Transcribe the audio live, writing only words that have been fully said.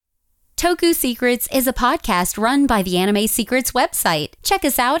Toku Secrets is a podcast run by the Anime Secrets website. Check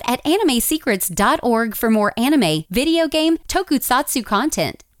us out at animesecrets.org for more anime, video game, tokusatsu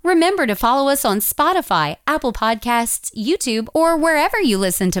content. Remember to follow us on Spotify, Apple Podcasts, YouTube, or wherever you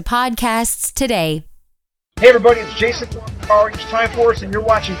listen to podcasts today. Hey everybody, it's Jason from Power Rangers Time Force, and you're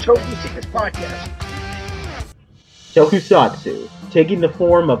watching Toku Secrets Podcast. Tokusatsu, taking the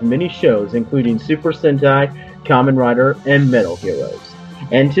form of many shows including Super Sentai, Kamen Rider, and Metal Heroes.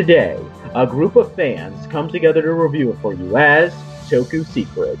 And today, a group of fans come together to review it for you as Toku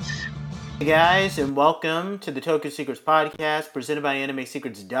Secrets. Hey guys, and welcome to the Toku Secrets Podcast, presented by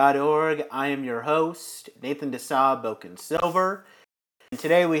animesecrets.org. I am your host, Nathan Desab Boken Silver. And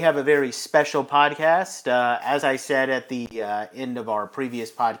today we have a very special podcast. As I said at the end of our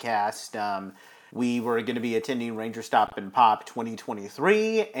previous podcast, we were going to be attending Rangerstop and Pop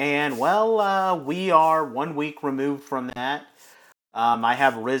 2023, and we are 1 week removed from that. I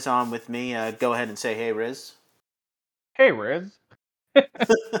have Riz on with me. Go ahead and say hey, Riz. Hey, Riz.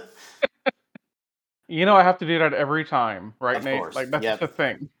 You know I have to do that every time, right, Of Nate? course. Like, that's Yep. the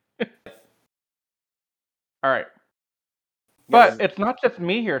thing. All right. Yeah, But it's not just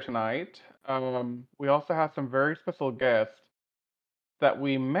me here tonight. We also have some very special guests that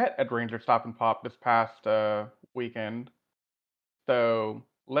we met at Ranger Stop and Pop this past weekend. So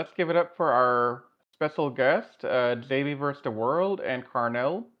let's give it up for our special guest, JB vs. the World and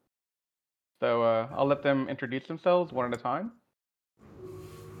Carnell. So I'll let them introduce themselves one at a time.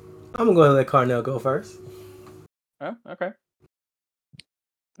 I'm gonna go ahead and let Carnell go first. Oh, okay.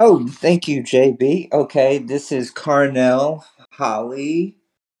 Oh, thank you, JB. Okay, this is Carnell Holly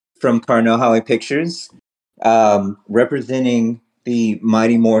from Carnell Holly Pictures, representing the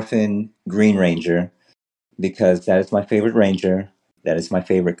Mighty Morphin Green Ranger, because that is my favorite Ranger. That is my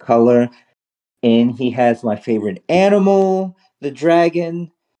favorite color. And he has my favorite animal, the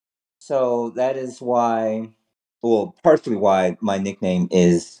dragon. So that is why, well, partially why my nickname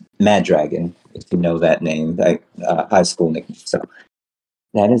is Mad Dragon, if you know that name, like high school nickname. So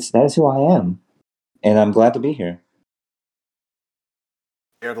that is who I am, and I'm glad to be here.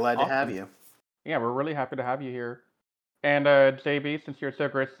 we're glad to have Awesome. you. Yeah, we're really happy to have you here. And JB, since you're so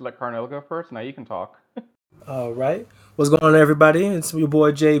gracious to let Carnell go first, now you can talk. All right. What's going on, everybody? It's your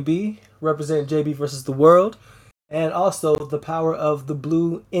boy JB, representing JB versus the World, and also the power of the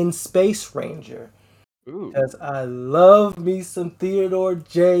Blue in Space Ranger. Ooh. Because I love me some Theodore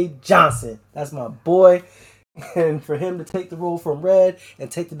J. Johnson. That's my boy. And for him to take the role from Red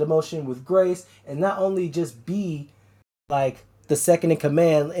and take the demotion with grace, and not only just be like the second in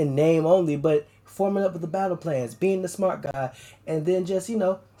command in name only, but forming up with the battle plans, being the smart guy, and then just,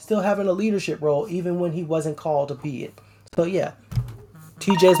 still having a leadership role even when he wasn't called to be it. So yeah,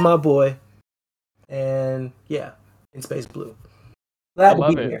 TJ's my boy, and yeah, in Space Blue. Glad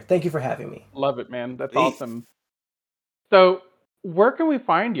to be here. Thank you for having me. Love it, man. That's Sweet. awesome. So, where can we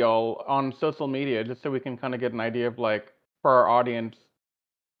find y'all on social media, just so we can kind of get an idea of, like, for our audience,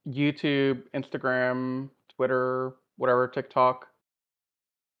 YouTube, Instagram, Twitter, whatever, TikTok?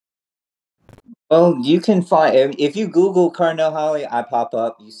 Well, you can find, if you Google Carnell Holly, I pop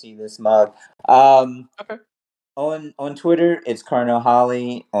up. You see this mug. Okay. On Twitter, it's Carnell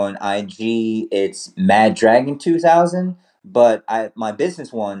Holly. On IG, it's Mad Dragon 2000. But my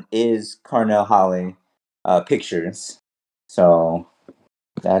business one is Carnell Holly Pictures. So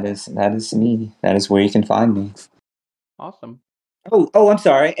that is me. That is where you can find me. Awesome. Oh, I'm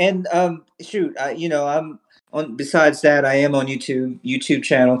sorry. And shoot, I'm on. Besides that, I am on YouTube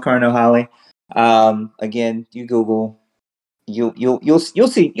channel Carnell Holly. Again, you Google, you'll see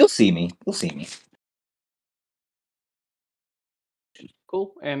me. You'll see me.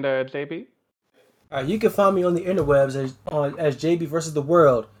 Cool. And JB? All right, you can find me on the interwebs as JB versus the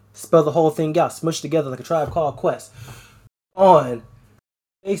World. Spell the whole thing out, smushed together like a Tribe Called Quest. On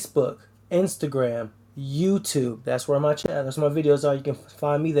Facebook, Instagram, YouTube. That's where my videos are. You can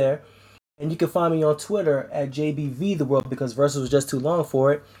find me there. And you can find me on Twitter at JBV the World, because Versus was just too long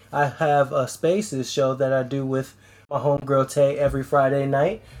for it. I have a Spaces show that I do with my homegirl Tay every Friday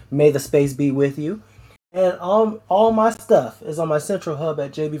night. May the space be with you. And all my stuff is on my central hub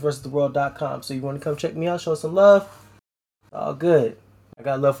at jbversustheworld.com. So you want to come check me out, show some love? All good. I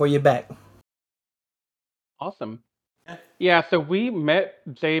got love for you back. Awesome. Yeah, so we met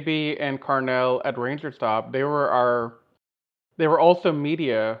JB and Carnell at Rangerstop. They were also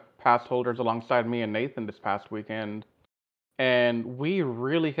media pass holders alongside me and Nathan this past weekend. And we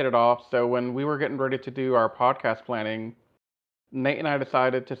really hit it off. So when we were getting ready to do our podcast planning, Nate and I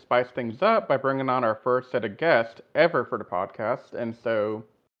decided to spice things up by bringing on our first set of guests ever for the podcast. And so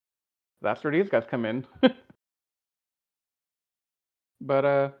that's where these guys come in.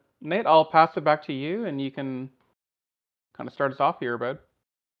 But Nate, I'll pass it back to you, and you can kind of start us off here, bud.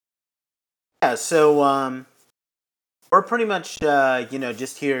 Yeah, so we're pretty much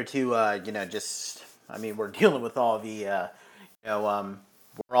just here to just I mean we're dealing with all the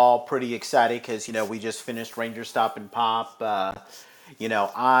we're all pretty excited because we just finished Rangerstop and Pop.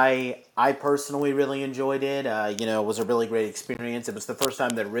 I personally really enjoyed it. It was a really great experience. It was the first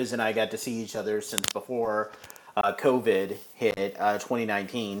time that Riz and I got to see each other since before COVID hit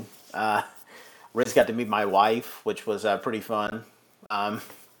 2019. Riz got to meet my wife, which was pretty fun.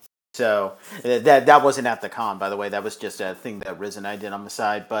 So that wasn't at the con, by the way. That was just a thing that Riz and I did on the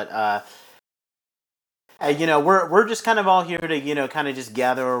side. But we're just kind of all here to kind of just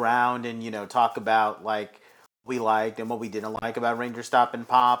gather around and talk about like we liked and what we didn't like about Rangerstop and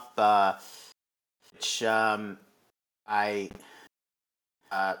Pop. Which I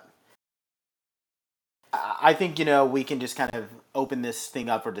uh, I think we can just kind of open this thing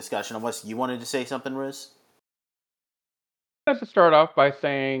up for discussion. Unless you wanted to say something, Riz. I'd like to start off by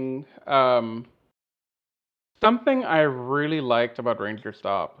saying something I really liked about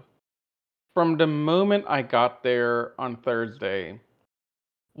Rangerstop. From the moment I got there on Thursday,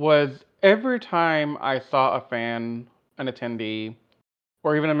 was every time I saw a fan, an attendee,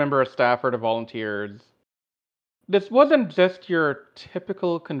 or even a member of staff or the volunteers, this wasn't just your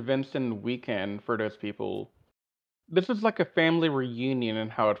typical convention weekend for those people. This was like a family reunion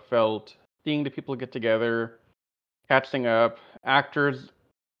and how it felt, seeing the people get together, catching up, actors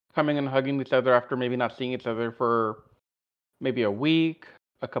coming and hugging each other after maybe not seeing each other for maybe a week,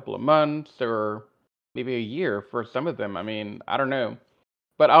 a couple of months, or maybe a year for some of them. I mean, I don't know.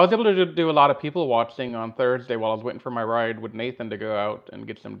 But I was able to do a lot of people watching on Thursday while I was waiting for my ride with Nathan to go out and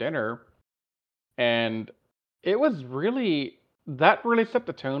get some dinner. And it was that really set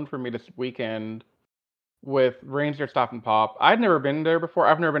the tone for me this weekend with Ranger Stop and Pop. I'd never been there before.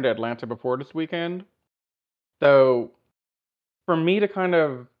 I've never been to Atlanta before this weekend. So for me to kind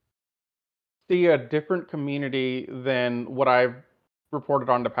of see a different community than what I've reported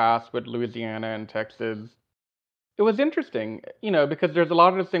on the past with Louisiana and Texas, it was interesting, because there's a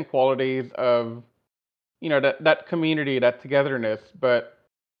lot of the same qualities of, that community, that togetherness, but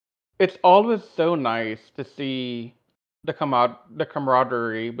it's always so nice to see the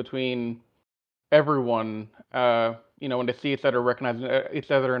camaraderie between everyone, when they see each other, recognizing each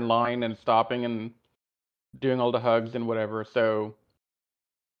other in line and stopping and doing all the hugs and whatever. So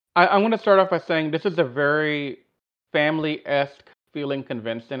I'm going to start off by saying this is a very family-esque feeling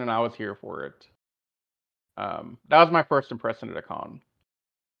convention, and I was here for it. That was my first impression at a con.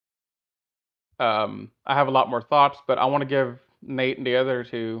 I have a lot more thoughts, but I want to give Nate and the other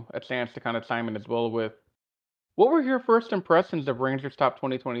two a chance to kind of chime in as well with what were your first impressions of Rangers Top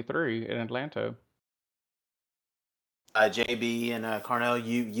 2023 in Atlanta? JB and Carnell,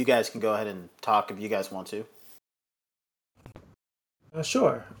 you guys can go ahead and talk if you guys want to.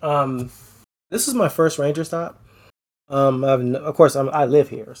 Sure. This is my first Ranger stop. Of course, I live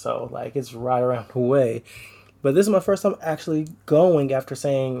here, so like it's right around the way. But this is my first time actually going after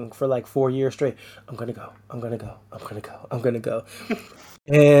saying for like 4 years straight, I'm gonna go, I'm gonna go, I'm gonna go, I'm gonna go.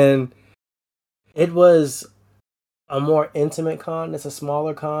 And it was a more intimate con. It's a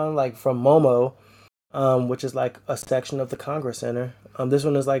smaller con, like from Momo, which is like a section of the Congress Center. This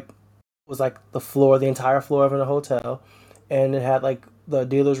one was like the entire floor of a hotel, and it had like the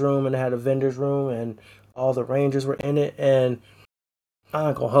dealer's room and it had a vendor's room and all the Rangers were in it. And I'm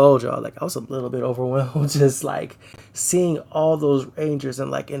not gonna hold y'all, like I was a little bit overwhelmed just like seeing all those Rangers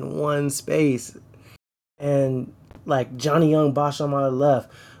in one space, and like Johnny Young Bosch on my left,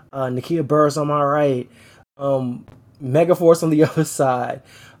 Nakia Burris on my right, Megaforce on the other side,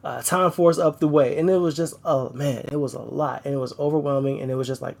 Time Force up the way, and it was just it was a lot, and it was overwhelming, and it was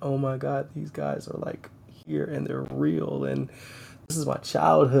just like, oh my god, these guys are like here and they're real, and this is my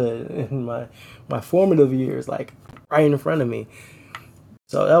childhood and my formative years, like right in front of me.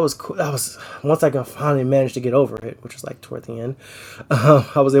 So that was cool. That was once I finally managed to get over it, which was like toward the end.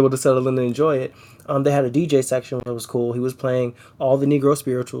 I was able to settle in and enjoy it. They had a DJ section that was cool. He was playing all the Negro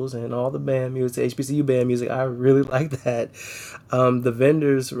spirituals and all the band music, HBCU band music. I really liked that. The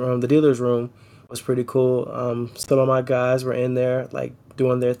vendors room, the dealer's room, was pretty cool. Some of my guys were in there, like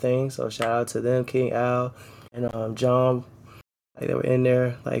doing their thing. So shout out to them, King Al and John. Like they were in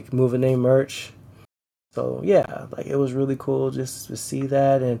there, like moving their merch. So yeah, like it was really cool just to see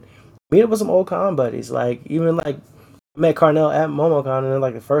that and meet up with some old con buddies. Like even like met Carnell at MomoCon, and then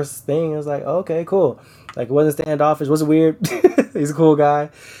like the first thing is like, okay, cool. Like it wasn't standoffish, wasn't weird. He's a cool guy.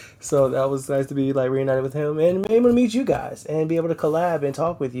 So that was nice to be like reunited with him and be able to meet you guys and be able to collab and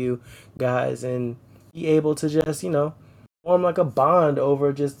talk with you guys and be able to just, form like a bond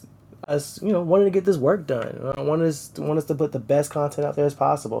over just us, wanting to get this work done. I want us to put the best content out there as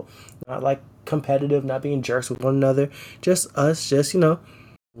possible. Not like competitive, not being jerks with one another. Just us, just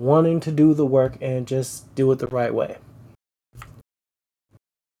wanting to do the work and just do it the right way.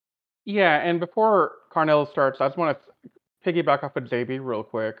 Yeah, and before Carnell starts, I just want to piggyback off of JB real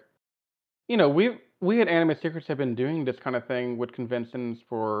quick. We at Anime Secrets have been doing this kind of thing with conventions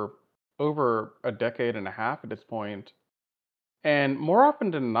for over a decade and a half at this point. And more often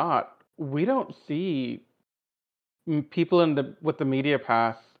than not, we don't see people with the media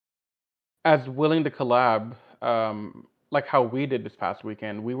pass as willing to collab, like how we did this past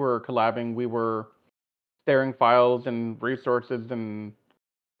weekend. We were collabing, we were sharing files and resources, and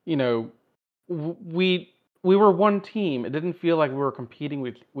you know, we were one team. It didn't feel like we were competing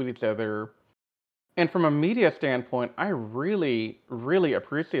with each other. And from a media standpoint, I really, really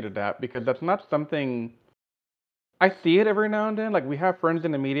appreciated that because that's not something I see it every now and then. Like we have friends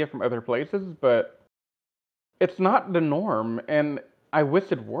in the media from other places, but it's not the norm. And I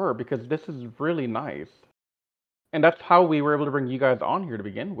wish it were because this is really nice. And that's how we were able to bring you guys on here to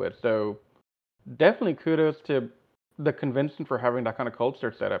begin with. So definitely kudos to the convention for having that kind of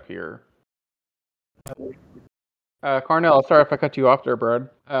culture set up here. Carnell, sorry if I cut you off there, bud.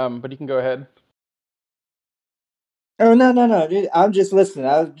 But you can go ahead. Oh no, dude, I'm just listening.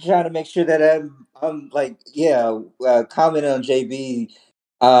 I was trying to make sure that I'm like, yeah, comment on JB.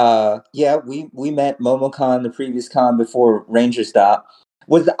 Yeah, we met MomoCon, the previous con before Rangerstop.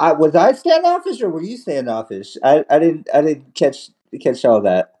 Was I standoffish or were you standoffish? I didn't catch all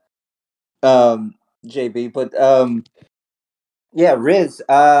that. JB, but yeah, Riz.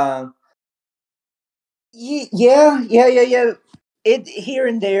 Yeah. It here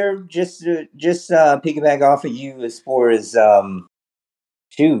and there, just piggyback off of you as far as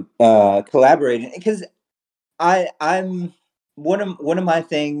shoot, collaborating because I'm one of my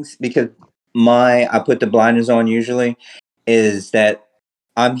things because my I put the blinders on usually is that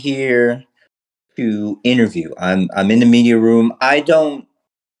I'm here to interview. I'm in the media room. I don't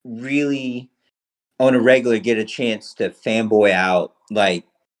really on a regular get a chance to fanboy out like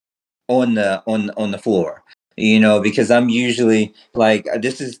on the floor, because I'm usually like,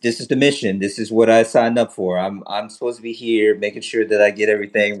 this is the mission, this is what I signed up for. I'm supposed to be here making sure that I get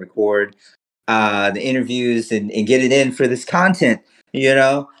everything, record the interviews, and get it in for this content,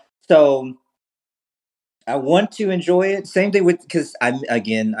 so I want to enjoy it. Same thing with, because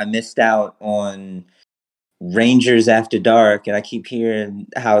I missed out on Rangers After Dark, and I keep hearing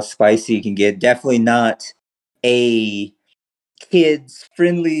how spicy it can get. Definitely not a kids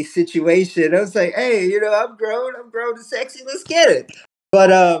friendly situation. I was like, hey, I'm grown and sexy. Let's get it.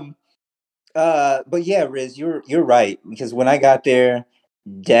 But but yeah, Riz, you're right because when I got there,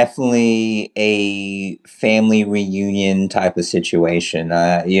 definitely a family reunion type of situation.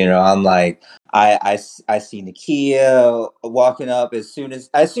 I'm like, I see Nakia walking up as soon as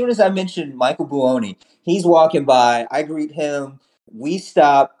I mentioned Michael Buoni. He's walking by. I greet him. We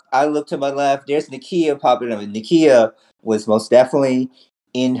stop. I look to my left. There's Nakia popping up. And Nakia was most definitely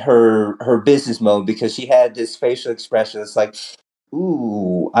in her business mode because she had this facial expression. It's like,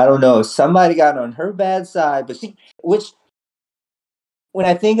 ooh, I don't know. Somebody got on her bad side, but which when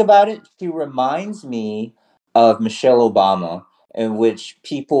I think about it, she reminds me of Michelle Obama, in which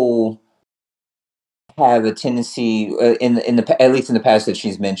people have a tendency, at least in the past, that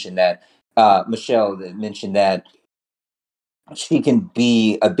she's mentioned that Michelle that mentioned that she can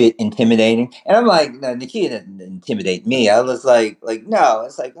be a bit intimidating, and I'm like, no, Nikita didn't intimidate me. I was like no,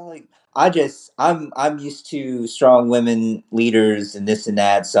 it's like I'm used to strong women leaders and this and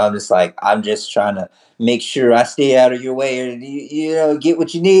that, so I'm just trying to make sure I stay out of your way and get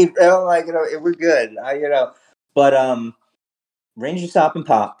what you need. I'm like, we're good. But Ranger Stop and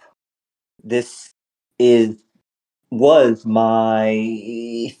Pop. This is was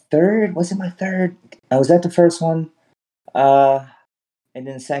my third. Was it my third? Was that the first one? Uh, and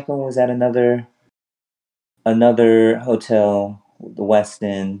then the second one was at another hotel, the West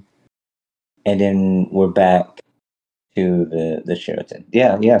End, and then we're back to the Sheraton.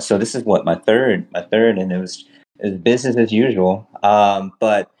 Yeah. So this is what my third, and it was business as usual.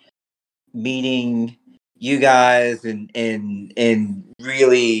 But meeting you guys and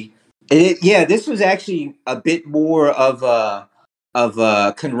really, yeah, this was actually a bit more of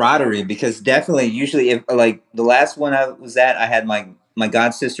a camaraderie because definitely usually if like the last one I was at, I had my god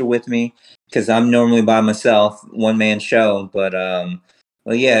sister with me because I'm normally by myself, one man show. But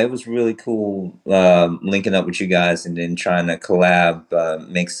well, yeah, it was really cool linking up with you guys and then trying to collab,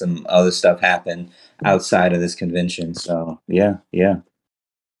 make some other stuff happen outside of this convention. So yeah.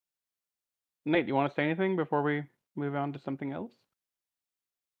 Nate, you want to say anything before we move on to something else?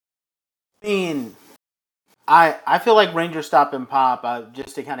 I mean, I feel like Rangerstop and Pop.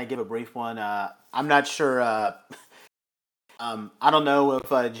 Just to kind of give a brief one. I'm not sure. I don't know if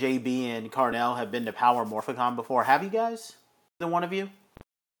JB and Carnell have been to Power Morphicon before. Have you guys? Either one of you?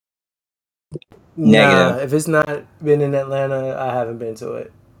 Nah, Negative. if it's not been in Atlanta, I haven't been to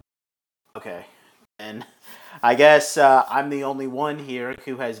it. Okay. And I guess I'm the only one here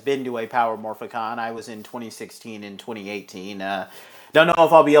who has been to a Power Morphicon. I was in 2016 and 2018. Don't know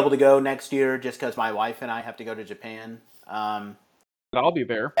if I'll be able to go next year just because my wife and I have to go to Japan. I'll be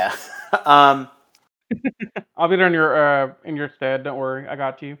there. Yeah. um, I'll be there in your stead. Don't worry, I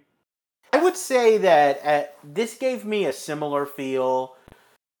got you. I would say that this gave me a similar feel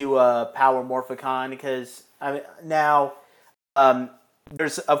to Power Morphicon because now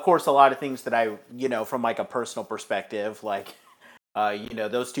there's of course a lot of things that I from like a personal perspective like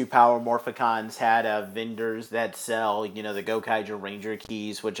those two Power Morphicons had vendors that sell the Gokaiger Ranger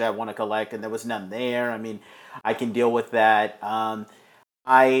keys which I want to collect and there was none there. I mean I can deal with that.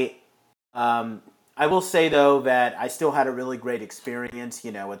 I um, I will say though that I still had a really great experience.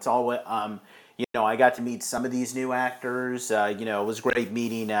 It's all I got to meet some of these new actors. It was great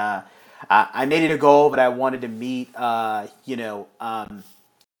meeting. I made it a goal, but I wanted to meet. I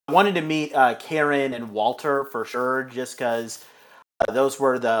wanted to meet Karen and Walter for sure, just because those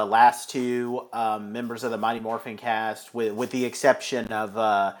were the last two members of the Mighty Morphin cast, with the exception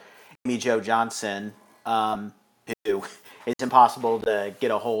of Amy Jo Johnson, who is impossible to get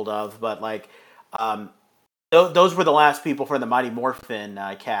a hold of. But like, um, those were the last people for the Mighty Morphin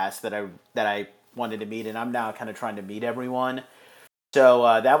cast that I wanted to meet, and I'm now kind of trying to meet everyone.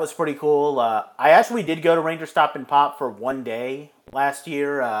 So that was pretty cool. I actually did go to Rangerstop and Pop for one day last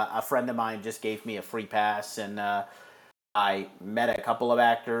year. A friend of mine just gave me a free pass, and I met a couple of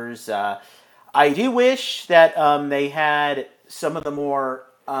actors. I do wish that they had some of the more.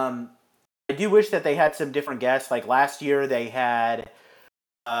 I do wish that they had some different guests. Like last year, they had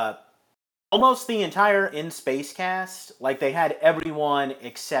uh, almost the entire In Space cast. Like they had everyone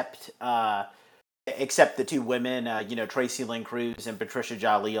except the two women. Tracy Lynn Cruz and Patricia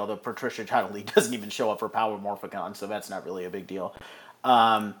Jolie. Although Patricia Jolie doesn't even show up for Power Morphicon, so that's not really a big deal.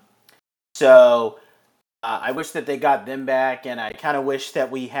 Um, so I wish that they got them back, and I kind of wish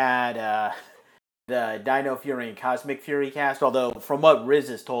that we had the Dino Fury and Cosmic Fury cast. Although, from what Riz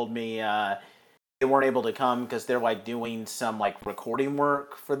has told me, they weren't able to come because they're like doing some like recording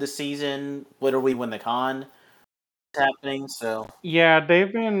work for the season, literally when the con is happening. So Yeah,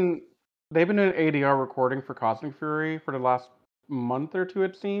 they've been doing ADR recording for Cosmic Fury for the last month or two,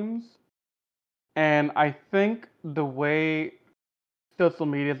 it seems. And I think the way social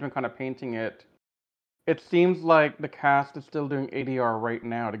media has been kind of painting it, it seems like the cast is still doing ADR right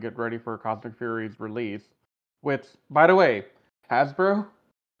now to get ready for Cosmic Fury's release. Which, by the way, Hasbro,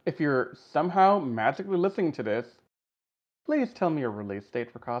 if you're somehow magically listening to this, please tell me a release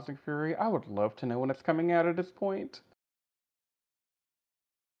date for Cosmic Fury. I would love to know when it's coming out at this point.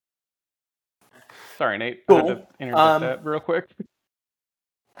 Sorry, Nate. I had to cool. interject that real quick.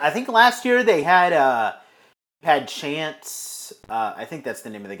 I think last year they had Chance. I think that's the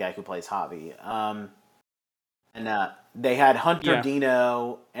name of the guy who plays Hobby. And they had Hunter Yeah.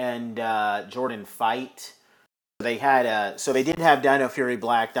 Dino and Jordan Fight. So they did have Dino Fury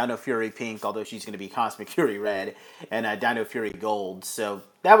Black, Dino Fury Pink, although she's going to be Cosmic Fury Red, and Dino Fury Gold. So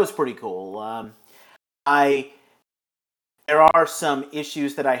that was pretty cool. I There are some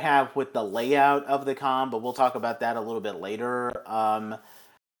issues that I have with the layout of the con, but we'll talk about that a little bit later.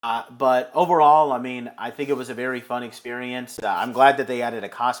 But overall, I mean, I think it was a very fun experience. I'm glad that they added a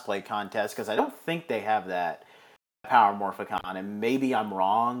cosplay contest because I don't think they have that at Power Morphicon, and maybe I'm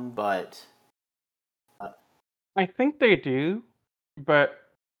wrong, but I think they do, but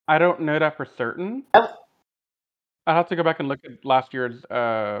I don't know that for certain. I, I'll have to go back and look at last year's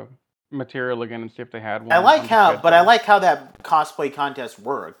material again and see if they had I one like on the how, but I schedule. like how that cosplay contest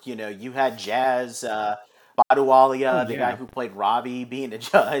worked. You had Jazz Oh Badualia, the guy yeah, who played Robbie, being a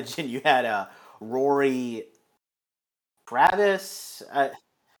judge, and you had Rory Travis.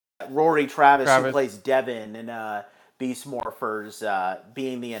 Rory Travis, who Travis. plays Devin in Beast Morphers,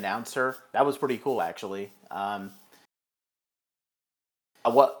 being the announcer. That was pretty cool, actually.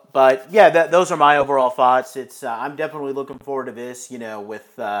 But yeah, those are my overall thoughts. It's I'm definitely looking forward to this.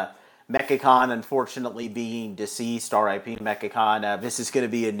 With Mechacon unfortunately being deceased, R.I.P. Mechacon. This is going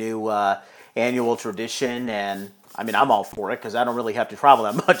to be a new annual tradition, and I mean I'm all for it because I don't really have to travel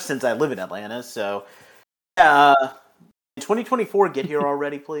that much since I live in Atlanta. So, uh, 2024, get here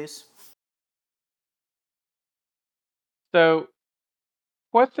already, please. So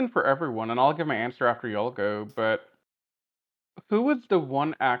Question for everyone, and I'll give my answer after y'all go, but who was the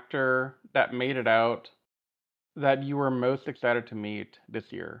one actor that made it out that you were most excited to meet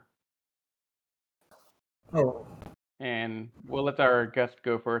this year? Oh, And we'll let our guests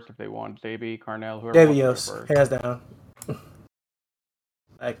go first if they want. JB, Carnell, whoever wants to go Davios, first. hands down.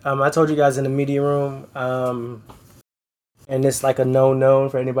 Like I told you guys in the media room, and it's like a known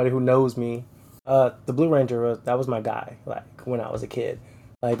for anybody who knows me. The Blue Ranger that was my guy. Like when I was a kid,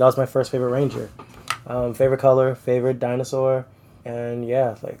 like that was my first favorite Ranger. Favorite color, favorite dinosaur, and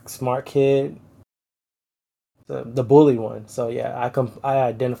yeah, like smart kid, the bully one. So yeah, I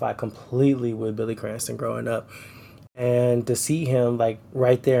identify completely with Billy Cranston growing up, and to see him like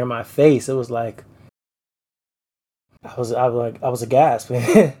right there in my face, it was like I was aghast,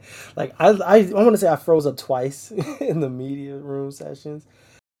 man. Like I want to say I froze up twice in the media room sessions.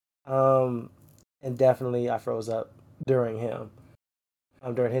 Um, and definitely I froze up during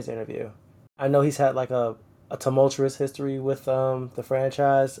during his interview. I know he's had like a tumultuous history with the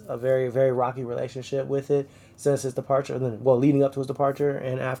franchise, a very rocky relationship with it since his departure, and then well leading up to his departure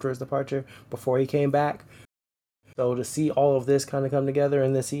and after his departure before he came back. So to see all of this kind of come together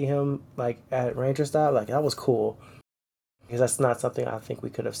and then see him like at Rangerstop, like that was cool because that's not something I think we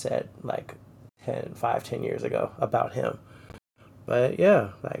could have said like 10 years ago about him. But yeah,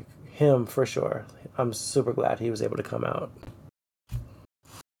 like him for sure. I'm super glad he was able to come out.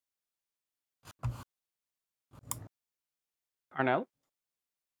 Carnell?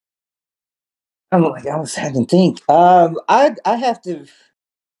 I'm like, I was having to think. I have to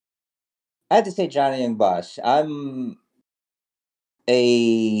say Johnny Young Bosch. I'm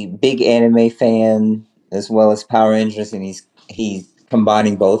a big anime fan as well as Power Rangers, and he's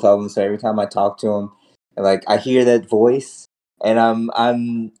combining both of them. So every time I talk to him, like I hear that voice, and I'm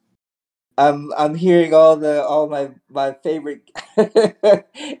hearing all my favorite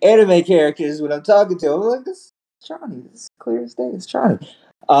anime characters when I'm talking to him. I'm like, this is Johnny. This is clear as day. It's Johnny.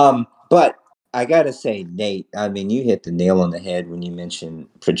 But I gotta say, Nate. I mean, you hit the nail on the head when you mentioned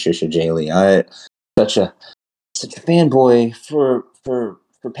Patricia Jaley. I such a such a fanboy for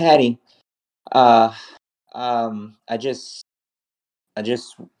Patty. Uh, I just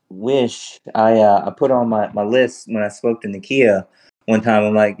wish I put on my list when I spoke to Nakia one time.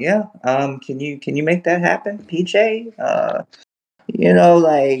 I'm like, yeah, can you make that happen, PJ? You know,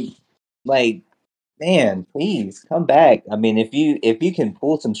 like man, please come back. I mean, if you can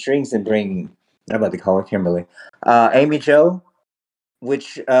pull some strings and bring, I'm about to call her Kimberly, Amy Joe,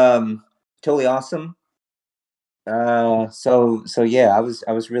 which totally awesome. So yeah, I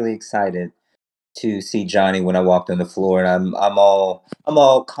was really excited to see Johnny when I walked on the floor, and I'm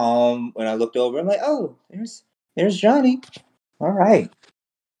all calm when I looked over. I'm like, oh, there's Johnny. All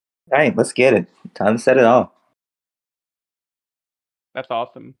right, let's get it. Time to set it off. That's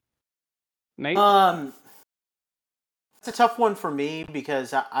awesome. Nate? Um, it's a tough one for me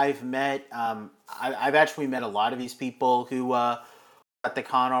because I've met I've actually met a lot of these people who at the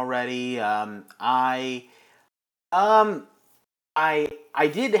con already. Um I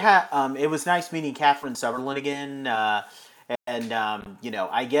did have it was nice meeting Catherine Sutherland again. And you know,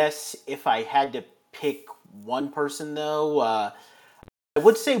 I guess if I had to pick one person though, I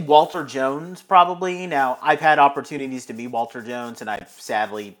would say Walter Jones probably. Now I've had opportunities to meet Walter Jones, and I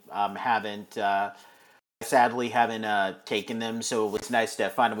sadly haven't taken them. So it was nice to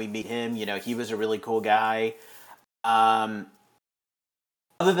finally meet him. You know, he was a really cool guy. Um,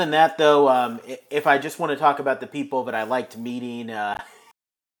 Other than that, though, if I just want to talk about the people that I liked meeting in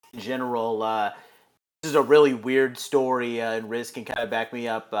general, this is a really weird story, and Riz can kind of back me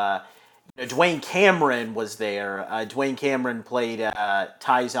up. Dwayne Cameron was there. Dwayne Cameron played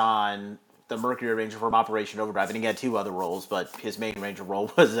Tyzon, the Mercury Ranger from Operation Overdrive, and he had two other roles, but his main Ranger role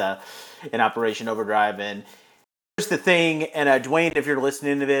was in Operation Overdrive. And here's the thing, and Dwayne, if you're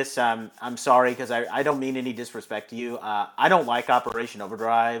listening to this, I'm sorry because I don't mean any disrespect to you. I don't like Operation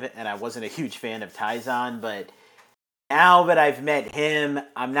Overdrive, and I wasn't a huge fan of Tyzon, but now that I've met him,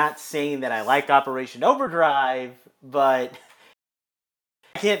 I'm not saying that I like Operation Overdrive, but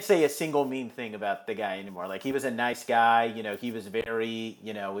I can't say a single mean thing about the guy anymore. Like, he was a nice guy. You know, he was very,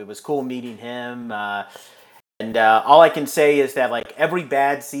 you know, it was cool meeting him. And all I can say is that, like, every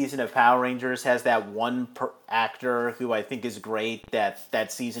bad season of Power Rangers has that one actor who I think is great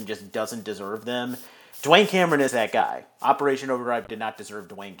that season just doesn't deserve them. Dwayne Cameron is that guy. Operation Overdrive did not deserve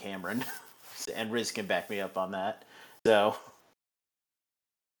Dwayne Cameron. And Riz can back me up on that. So,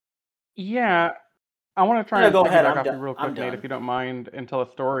 Yeah, I want to try no, and go ahead. piggyback I'm off done. you real I'm quick, Nate, done. if you don't mind, and tell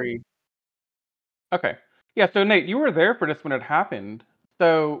a story. Okay. Yeah, so Nate, you were there for this when it happened.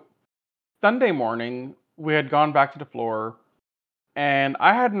 So Sunday morning, we had gone back to the floor. And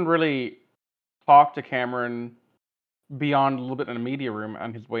I hadn't really talked to Cameron beyond a little bit in the media room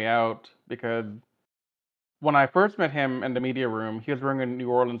on his way out because when I first met him in the media room, he was wearing a New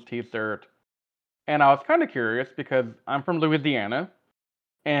Orleans t-shirt. And I was kind of curious because I'm from Louisiana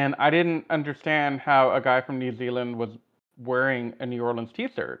and I didn't understand how a guy from New Zealand was wearing a New Orleans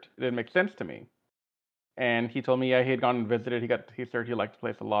t-shirt. It didn't make sense to me. And he told me, yeah, he had gone and visited. He got the t-shirt. He liked the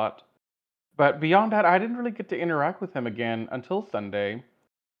place a lot. But beyond that, I didn't really get to interact with him again until Sunday.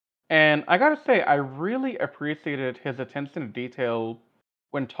 And I gotta say, I really appreciated his attention to detail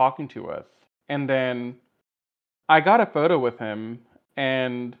when talking to us. And then I got a photo with him,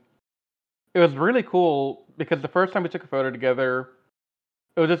 and it was really cool because the first time we took a photo together,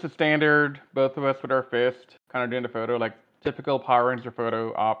 it was just a standard, both of us with our fist, kind of doing the photo, like typical Power Ranger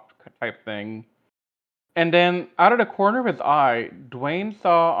photo op type thing. And then out of the corner of his eye, Dwayne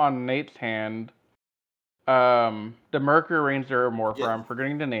saw on Nate's hand the Mercury Ranger Morpher. Yeah, I'm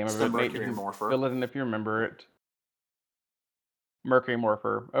forgetting the name it's of the it. Nate, Mercury you can Morpher. fill it in if you remember it. Mercury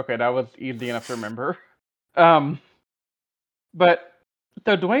Morpher. Okay, that was easy enough to remember. Um, but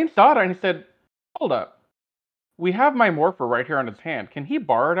so Dwayne saw it and he said, "Hold up, we have my Morpher right here on his hand. Can he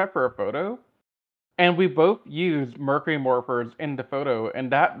borrow that for a photo?" And we both used Mercury Morphers in the photo, and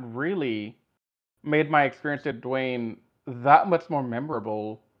that really made my experience with Dwayne that much more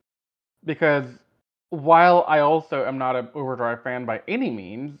memorable because while I also am not an Overdrive fan by any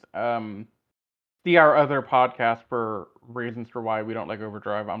means, see our other podcast for reasons for why we don't like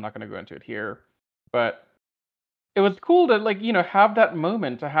Overdrive. I'm not going to go into it here, but it was cool to have that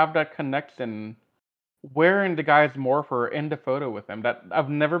moment, to have that connection, wearing the guy's morpher in the photo with him. That I've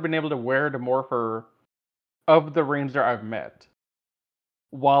never been able to wear the morpher of the ranger I've met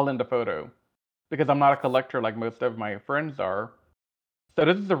while in the photo because I'm not a collector like most of my friends are. So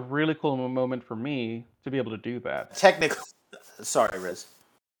this is a really cool moment for me to be able to do that. Technically, sorry, Riz.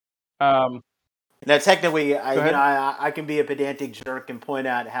 Um, Now, technically, Go ahead. I can be a pedantic jerk and point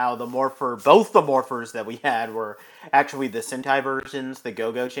out how both the morphers that we had were actually the Sentai versions, the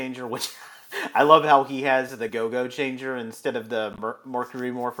Go-Go Changer, which I love how he has the Go-Go Changer instead of the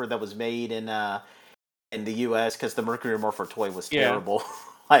Mercury Morpher that was made in the U.S. because the Mercury Morpher toy was Yeah. terrible.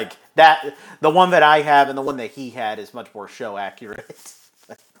 Like that, the one that I have and the one that he had is much more show accurate.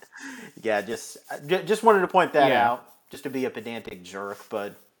 Yeah, just wanted to point that Yeah. out, just to be a pedantic jerk,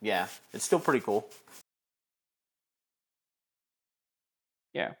 but yeah, it's still pretty cool.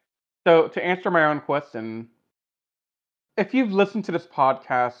 Yeah. So to answer my own question, if you've listened to this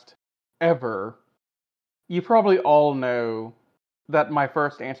podcast ever, you probably all know that my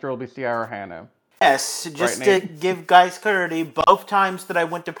first answer will be Sierra Hannah. Yes, Right, just to Nate? give guys clarity, both times that I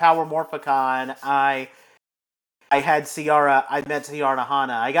went to Power Morphicon, I had Ciara. I met Ciara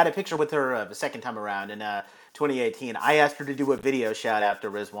Hana. I got a picture with her the second time around in 2018. I asked her to do a video shout out to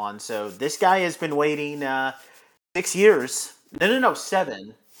Rizwan. So this guy has been waiting 6 years. No,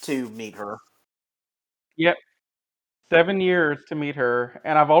 7 to meet her. Yep. 7 years to meet her.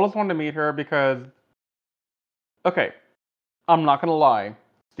 And I've always wanted to meet her because, okay, I'm not going to lie.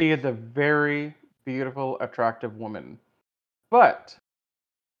 She is a very beautiful, attractive woman. But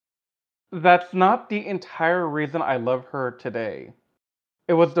that's not the entire reason I love her today.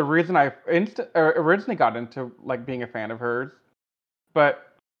 It was the reason I originally got into like being a fan of hers. But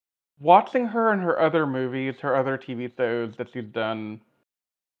watching her in her other movies, her other TV shows that she's done,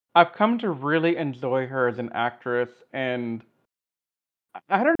 I've come to really enjoy her as an actress. And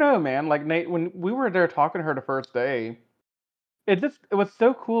I don't know, man. Like Nate, when we were there talking to her the first day, it was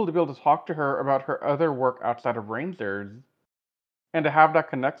so cool to be able to talk to her about her other work outside of Rangers and to have that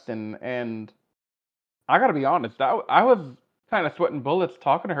connection. And I got to be honest, I was kind of sweating bullets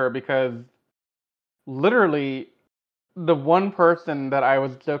talking to her because literally the one person that I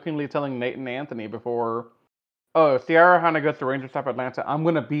was jokingly telling Nate and Anthony before, oh, if Sierra Hannah goes to Rangerstop Atlanta, I'm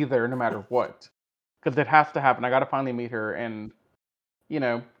gonna be there no matter what, because it has to happen. I got to finally meet her, and you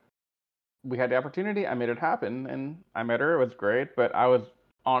know, we had the opportunity. I made it happen, and I met her. It was great, but I was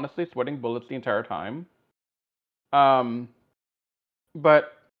honestly sweating bullets the entire time. Um,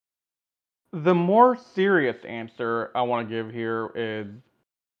 but the more serious answer I want to give here is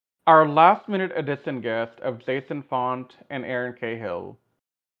our last minute edition guest of Jason Font and Aaron Cahill.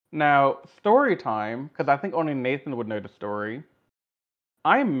 Now, story time, because I think only Nathan would know the story.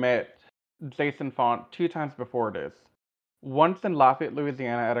 I met Jason Font 2 times before this. Once in Lafayette,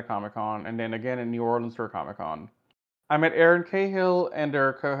 Louisiana at a Comic Con, and then again in New Orleans for a Comic Con. I met Aaron Cahill and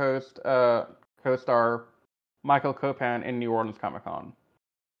their co-star Michael Copan in New Orleans Comic Con.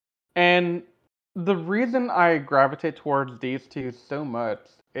 And the reason I gravitate towards these two so much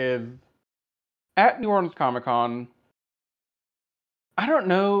is at New Orleans Comic Con, I don't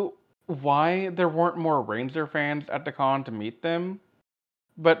know why there weren't more Ranger fans at the con to meet them,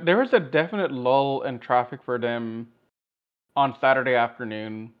 but there was a definite lull in traffic for them on Saturday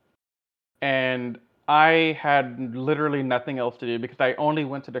afternoon, and I had literally nothing else to do because I only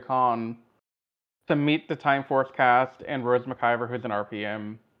went to the con to meet the Time Force cast and Rose McIver, who's an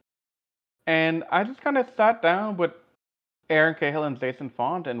RPM. And I just kind of sat down with Aaron Cahill and Jason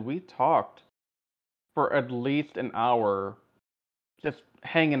Font, and we talked for at least an hour, just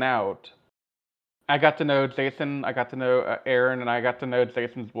hanging out. I got to know Jason, I got to know Aaron, and I got to know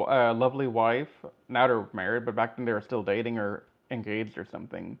Jason's lovely wife. Now they're married, but back then they were still dating or engaged or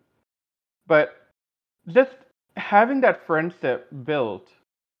something. But just having that friendship built,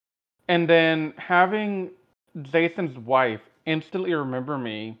 and then having Jason's wife instantly remember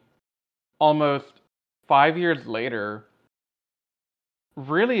me almost 5 years later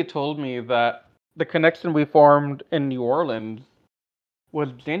really told me that the connection we formed in New Orleans was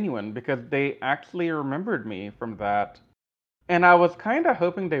genuine because they actually remembered me from that. And I was kind of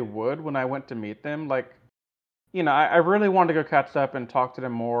hoping they would when I went to meet them. Like, I really wanted to go catch up and talk to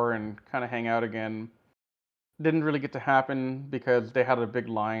them more and kind of hang out again. Didn't really get to happen because they had a big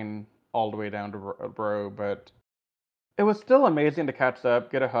line all the way down to Bro, but it was still amazing to catch up,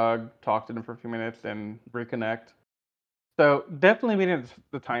 get a hug, talk to them for a few minutes, and reconnect. So definitely meeting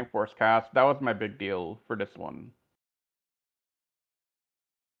the Time Force cast. That was my big deal for this one.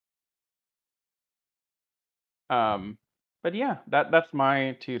 But yeah, that's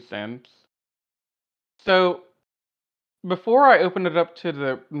my 2 cents. So before I open it up to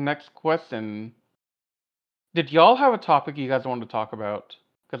the next question, did y'all have a topic you guys wanted to talk about?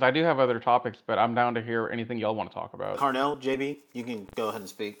 Because I do have other topics, but I'm down to hear anything y'all want to talk about. Carnell, JB, you can go ahead and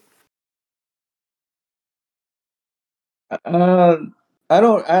speak. I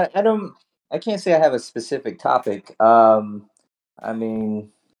can't say I have a specific topic. I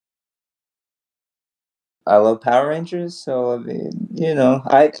mean, I love Power Rangers, so I mean,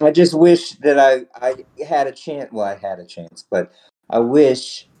 I just wish that I had a chance. Well, I had a chance, but I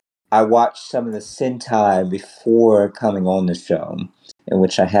wish I watched some of the Sentai before coming on the show, in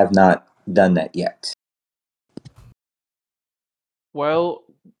which I have not done that yet. Well,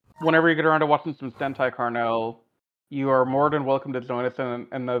 whenever you get around to watching some Sentai, Carnell, you are more than welcome to join us in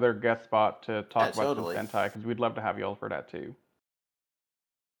another guest spot to talk about totally. some Sentai, because we'd love to have y'all for that too.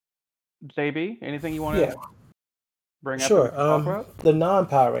 JB, anything you want to bring Sure. up and talk about? The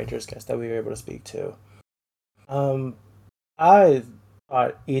non-Power Rangers guest that we were able to speak to. I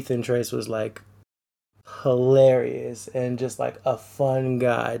thought Ethan Trace was like hilarious and just like a fun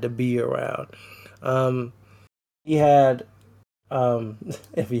guy to be around. He had,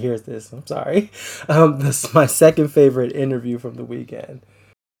 if he hears this, I'm sorry. This is my second favorite interview from the weekend.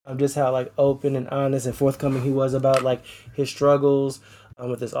 Just how like open and honest and forthcoming he was about like his struggles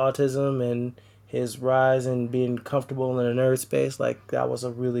with his autism and his rise and being comfortable in a nerd space. Like that was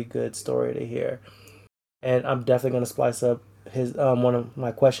a really good story to hear. And I'm definitely gonna splice up his one of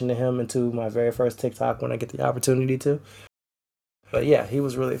my question to him into my very first TikTok when I get the opportunity to. But yeah, he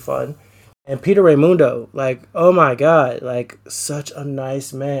was really fun. And Peter Raimundo, like, oh my god, like such a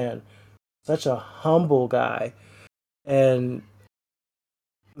nice man, such a humble guy, and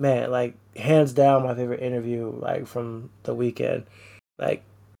man, like hands down my favorite interview like from the weekend. Like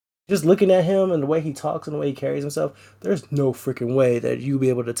just looking at him and the way he talks and the way he carries himself, there's no freaking way that you be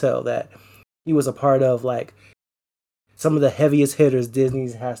able to tell that he was a part of like some of the heaviest hitters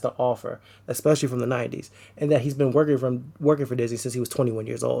Disney has to offer, especially from the '90s, and that he's been working for Disney since he was 21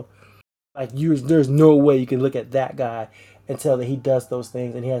 years old. Like there's no way you can look at that guy and tell that he does those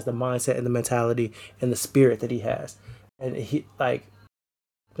things and he has the mindset and the mentality and the spirit that he has, and he like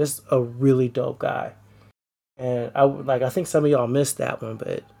just a really dope guy. And I think some of y'all missed that one,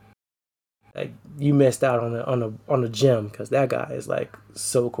 but like you missed out on the gem because that guy is like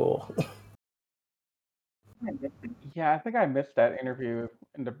so cool. Yeah, I think I missed that interview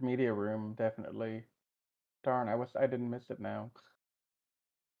in the media room, definitely. Darn, I didn't miss it now.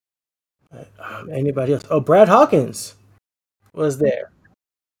 Anybody else? Oh, Brad Hawkins was there.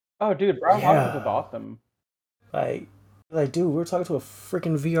 Oh, dude, Brad Hawkins is Yeah, awesome. like, dude, we're talking to a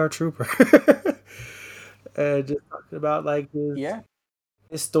freaking VR trooper, and just talking about like Yeah.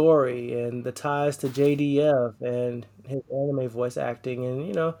 his story and the ties to JDF and his anime voice acting,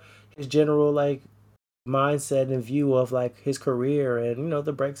 and his general like mindset and view of like his career and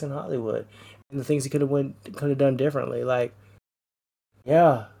the breaks in Hollywood and the things he could have done differently. Like,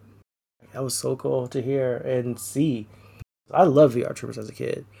 yeah, that was so cool to hear and see. I love VR Troopers as a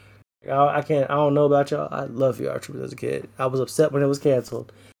kid. I can't. I don't know about y'all. I love VR Troopers as a kid. I was upset when it was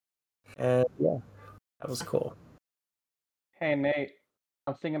canceled, and yeah, that was cool. Hey, Nate.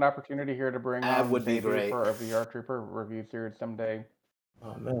 I'm seeing an opportunity here to bring That on would be Zabe great. for a VR Trooper review series someday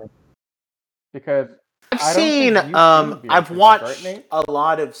Oh man. because I've I don't seen think you've seen VR I've Troopers, right, watched Nate? a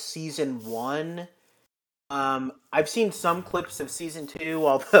lot of season 1. I've seen some clips of season 2,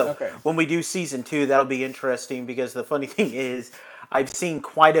 although Okay. when we do season 2, that'll be interesting because the funny thing is, I've seen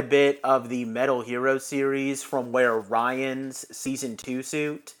quite a bit of the Metal Hero series from where Ryan's season 2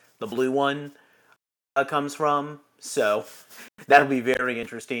 suit, the blue one, comes from. So that'll be very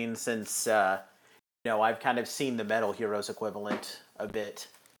interesting since, I've kind of seen the Metal Heroes equivalent a bit.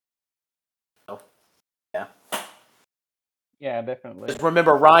 So, yeah. Yeah, definitely. Just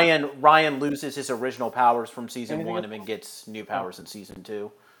remember, Ryan loses his original powers from season Anything 1 else? and then gets new Oh. powers in season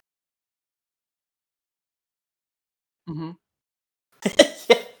 2. Mm-hmm.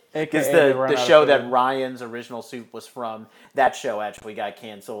 Because AKA they the run out of show that food. Ryan's original suit was from, that show actually got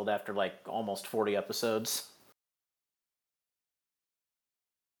canceled after like almost 40 episodes.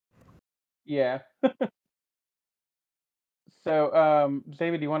 Yeah. So,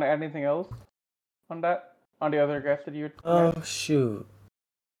 David, do you want to add anything else on that? On the other guests that you met? Shoot.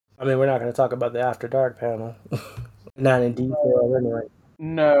 I mean, we're not going to talk about the After Dark panel. Not in detail, anyway.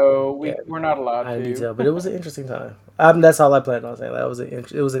 No, Yeah, we're not allowed not in to. detail, but it was an interesting time. That's all I planned on saying. It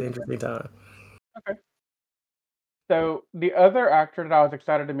was an interesting time. Okay. So the other actor that I was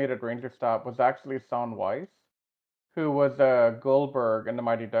excited to meet at Rangerstop was actually Son Weiss, who was Goldberg in the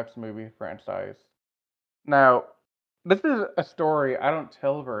Mighty Ducks movie franchise. Now, this is a story I don't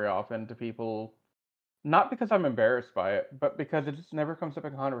tell very often to people, not because I'm embarrassed by it, but because it just never comes up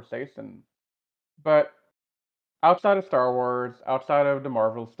in conversation. But outside of Star Wars, outside of the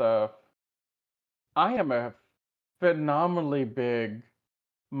Marvel stuff, I am a phenomenally big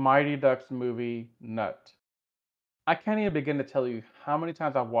Mighty Ducks movie nut. I can't even begin to tell you how many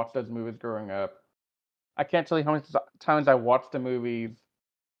times I've watched those movies growing up. I can't tell you how many times I watched the movies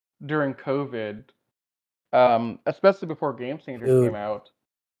during COVID, especially before Game Changers came Dude, out.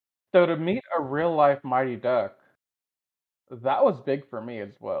 So to meet a real life Mighty Duck, that was big for me as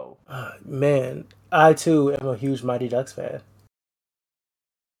well. man, I too am a huge Mighty Ducks fan.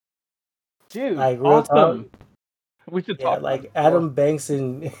 Dude, Like real talk, awesome. We should yeah. talk about Like this more. Adam Banks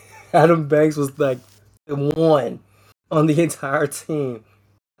and Adam Banks was like the one on the entire team.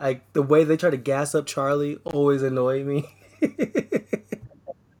 Like the way they try to gas up Charlie always annoyed me.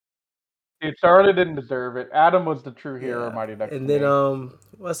 Dude, Charlie didn't deserve it. Adam was the true hero of Yeah, Mighty Ducks and to then me.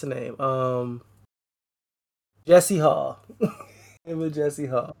 what's the name? Jesse Hall. Him and Jesse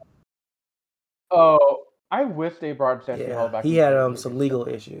Hall. Oh, I wish they brought Jesse Hall Yeah, back he into had those some movies. legal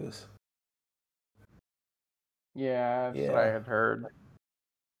issues. Yeah, that's what I Yeah, had heard.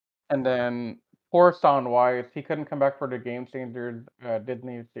 And then poor Son Weiss, he couldn't come back for the Game Changers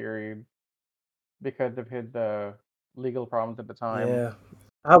Disney series because of his legal problems at the time. yeah.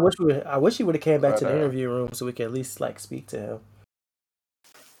 I wish he would have came back But to the interview room so we could at least like speak to him.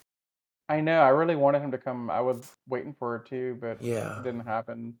 I know I really wanted him to come. I was waiting for it too, but Yeah, it didn't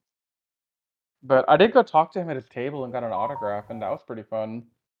happen. But I did go talk to him at his table and got an autograph, and that was pretty fun.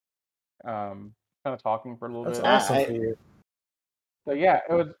 Kind of talking for a little that's bit. awesome I, for you. So yeah,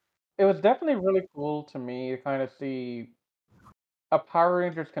 it was definitely really cool to me to kind of see a Power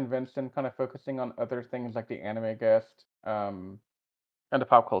Rangers convention kind of focusing on other things like the anime guest, and the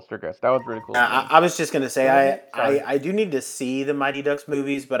pop culture guest. That was really cool to me. I was just gonna say Go ahead, Nate. Sorry. I do need to see the Mighty Ducks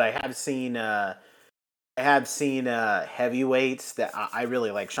movies, but I have seen Heavyweights that I really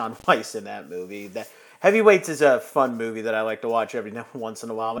like Sean Weiss in that movie. That Heavyweights is a fun movie that I like to watch every once in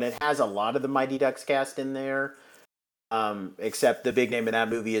a while, and it has a lot of the Mighty Ducks cast in there. Except the big name in that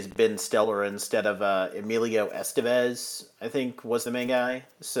movie is Ben Stiller instead of Emilio Estevez, I think was the main guy.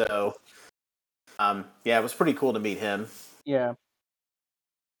 So yeah, it was pretty cool to meet him. Yeah,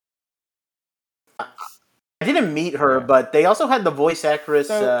 I didn't meet her, yeah. but they also had the voice actress.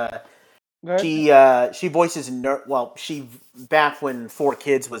 So go ahead. She voices she back when Four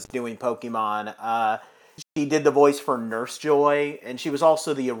Kids was doing Pokemon. She did the voice for Nurse Joy, and she was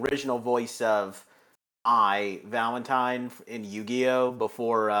also the original voice of Valentine in Yu-Gi-Oh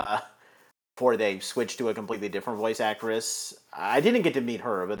before they switched to a completely different voice actress. I didn't get to meet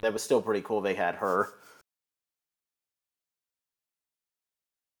her, but that was still pretty cool. They had her.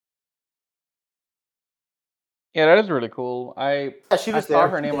 Yeah, that is really cool. Yeah, she I was saw there.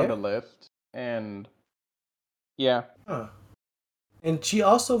 her name on Yeah. the list, and yeah. Huh. And she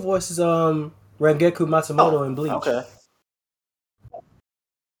also voices Rangeku Matsumoto in Bleach. Okay.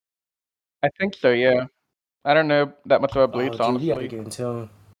 I think so. Yeah. I don't know that much about Oh, Bleach, dude, you gotta honestly. get in tune.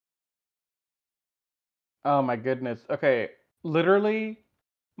 Oh my goodness. Okay, literally,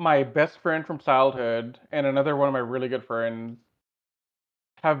 my best friend from childhood and another one of my really good friends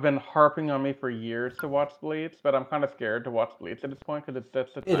have been harping on me for years to watch Bleach, but I'm kind of scared to watch Bleach at this point because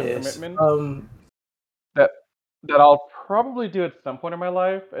it's such a It time is. commitment that I'll probably do at some point in my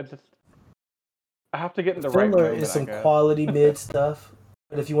life. It's just I have to get in The the right filler is moment, I some guess. quality mid stuff,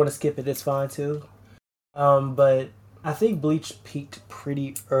 but if you want to skip it, it's fine too. But I think Bleach peaked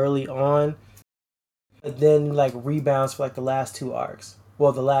pretty early on, but then like rebounds for like the last two arcs.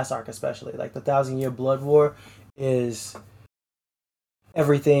 Well, the last arc especially, like the Thousand Year Blood War, is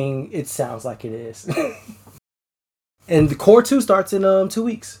everything it sounds like it is. And the core 2 starts in 2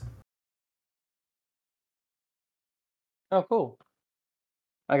 weeks. Oh, cool.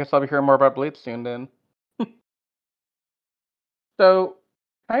 I guess I'll be hearing more about Bleach soon then. So,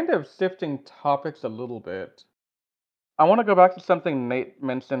 kind of shifting topics a little bit. I want to go back to something Nate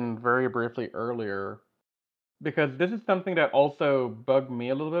mentioned very briefly earlier, because this is something that also bugged me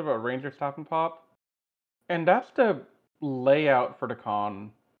a little bit about Rangerstop and Pop, and that's the layout for the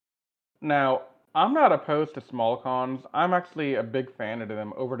con. Now, I'm not opposed to small cons. I'm actually a big fan of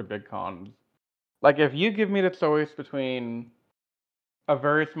them over the big cons. Like, if you give me the choice between a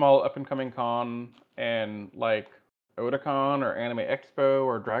very small up and coming con and like Otakon or Anime Expo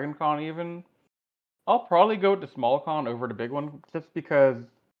or Dragon Con even, I'll probably go with the small con over the big one just because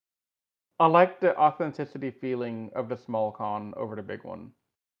I like the authenticity feeling of the small con over the big one.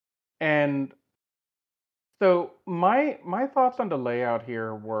 And so my thoughts on the layout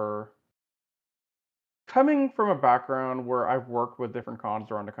here were coming from a background where I've worked with different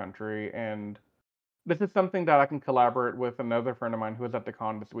cons around the country, and this is something that I can collaborate with another friend of mine who was at the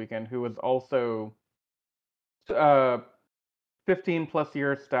con this weekend, who was also uh 15 plus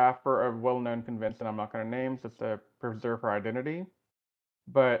years staff for a well-known convention I'm not going to name just to preserve her identity.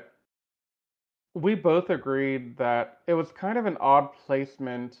 But we both agreed that it was kind of an odd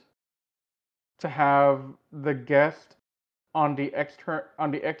placement to have the guest on the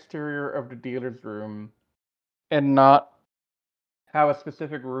exterior of the dealer's room and not have a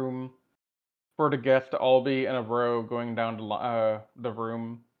specific room for the guests to all be in a row going down the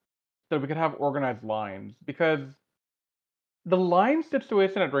room so we could have organized lines, because the line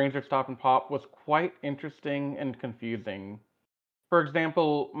situation at Ranger Stop and Pop was quite interesting and confusing. For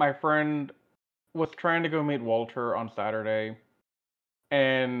example, my friend was trying to go meet Walter on Saturday,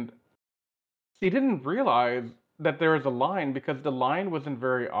 and she didn't realize that there was a line because the line wasn't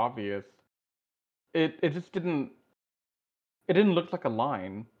very obvious. It just didn't look like a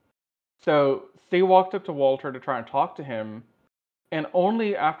line. So she walked up to Walter to try and talk to him, and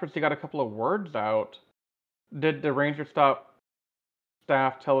only after she got a couple of words out did the Ranger Stop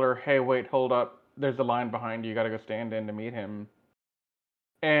staff tell her, "Hey, wait, hold up. There's a line behind you. You got to go stand in to meet him."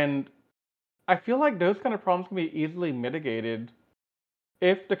 And I feel like those kind of problems can be easily mitigated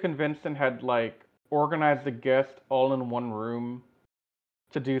if the convention had like organized the guests all in one room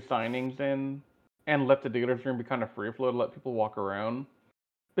to do signings in and let the dealer's room be kind of free flow to let people walk around.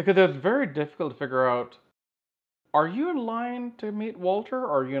 Because it was very difficult to figure out, are you in line to meet Walter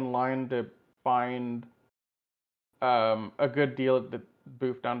or are you in line to find a good deal at the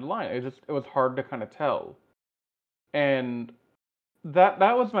booth down the line? It was hard to kind of tell. And that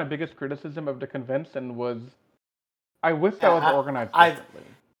was my biggest criticism of the convention was I wish that was Yeah, organized I've differently.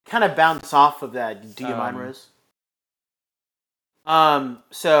 kind of bounced off of that. Do you mind, Um, Riz?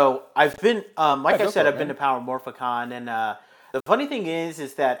 So I've been, yeah, like I go said, for it, I've been to man. Power Morphicon, and the funny thing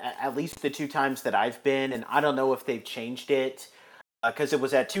is that at least the two times that I've been, and I don't know if they've changed it, because it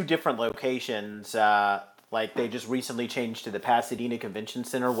was at two different locations. Like they just recently changed to the Pasadena Convention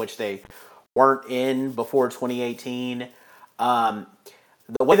Center, which they weren't in before 2018. Um,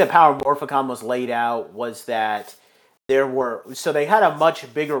 the way the Power Morphicon was laid out was that they had a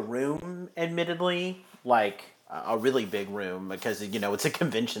much bigger room, admittedly, like a really big room because it's a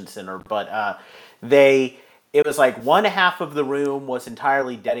convention center, but they it was like one half of the room was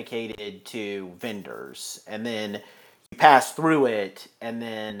entirely dedicated to vendors, and then you pass through it, and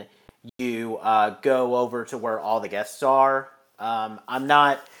then you go over to where all the guests are. I'm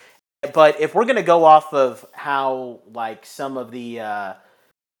not, but if we're gonna go off of how like some of the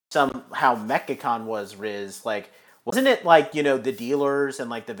some how MechaCon was, Riz, like wasn't it like the dealers and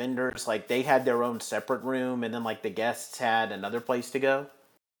like the vendors, like they had their own separate room, and then like the guests had another place to go?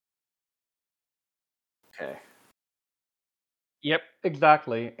 Okay. Yep,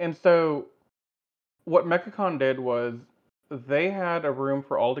 exactly. And so what MechaCon did was they had a room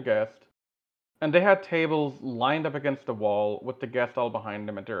for all the guests, and they had tables lined up against the wall with the guests all behind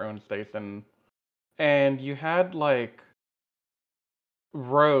them at their own station. And you had like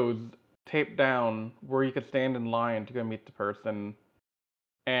rows taped down where you could stand in line to go meet the person.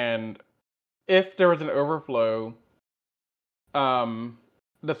 And if there was an overflow, um,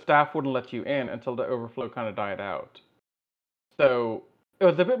 the staff wouldn't let you in until the overflow kind of died out. So it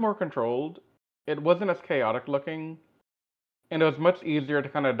was a bit more controlled. It wasn't as chaotic looking, and it was much easier to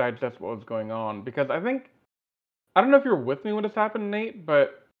kind of digest what was going on. Because I don't know if you're with me when this happened, Nate,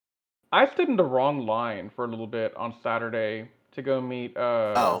 but I stood in the wrong line for a little bit on Saturday to go meet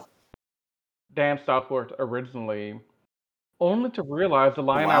Oh, Dan Southworth originally, only to realize the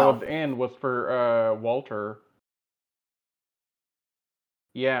line I wow. was in was for Walter.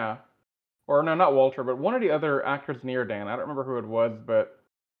 Yeah. Or no, not Walter, but one of the other actors near Dan. I don't remember who it was, but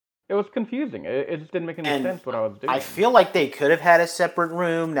it was confusing. It just didn't make any And sense what I was doing. I feel like they could have had a separate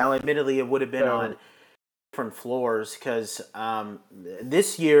room. Now, admittedly, it would have been on So, different floors because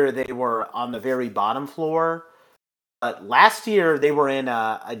this year they were on the very bottom floor. But last year they were in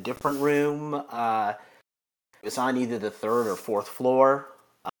a different room. It was on either the third or fourth floor.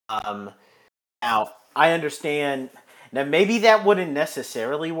 Um, Now, I understand. Now, maybe that wouldn't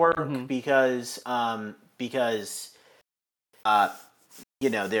necessarily work mhm. because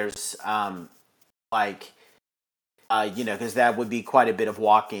there's like because that would be quite a bit of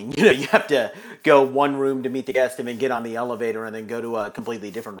walking. You have to go one room to meet the guest and then get on the elevator and then go to a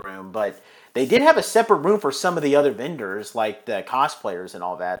completely different room. But they did have a separate room for some of the other vendors, like the cosplayers and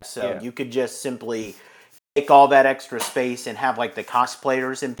all that. So Yeah. you could just simply take all that extra space and have like the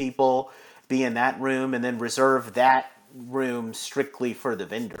cosplayers and people be in that room and then reserve that room strictly for the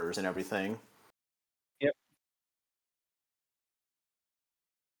vendors and everything. Yep.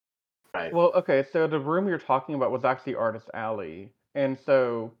 Right. Well, okay, so the room you're talking about was actually Artist Alley. And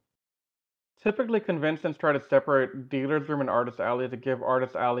so typically conventions try to separate Dealer's Room and Artist Alley to give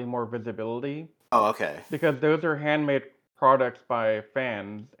Artist Alley more visibility Oh, okay. because those are handmade products by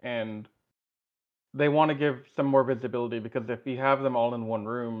fans and they want to give some more visibility because if you have them all in one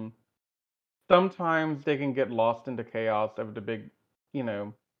room, sometimes they can get lost in the chaos of the big, you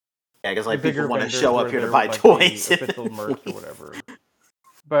know, Yeah, because the like people bigger want to vendors show who up are here to there with buy like the toys. official merch or whatever.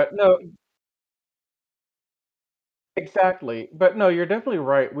 But no, exactly. But no, you're definitely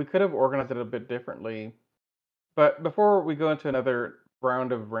right. We could have organized it a bit differently. But before we go into another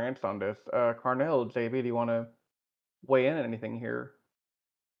round of rants on this, Carnell, JB, do you want to weigh in on anything here?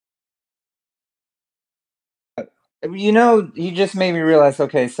 You just made me realize.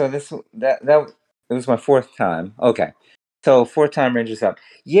 Okay, so that it was my fourth time. Okay, so fourth time Rangerstop.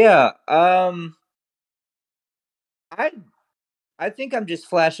 Yeah. I I think I'm just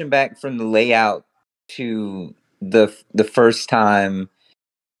flashing back from the layout to the first time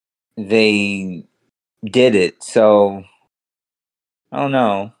they did it. So I don't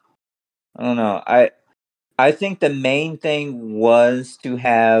know. I don't know. I think the main thing was to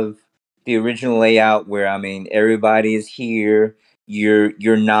have the original layout where everybody is here.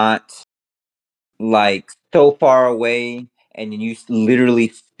 You're not like so far away, and you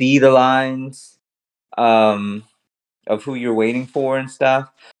literally see the lines of who you're waiting for and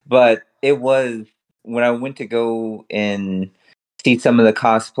stuff. But it was when I went to go and see some of the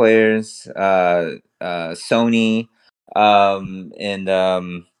cosplayers, Sony, and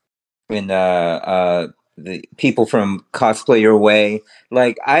the people from Cosplay Your Way.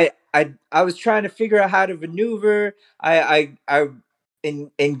 Like I was trying to figure out how to maneuver.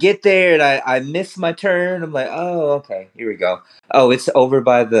 And get there, and I missed my turn. I'm like, oh, okay, here we go. Oh, it's over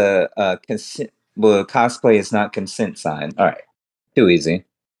by the consent. Well, cosplay is not consent sign. All right, too easy.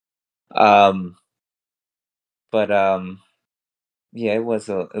 Um, but yeah, it was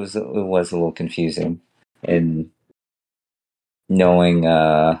a little confusing, and knowing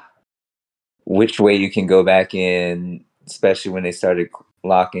which way you can go back in, especially when they started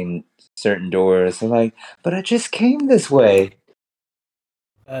locking certain doors. I'm like, but I just came this way.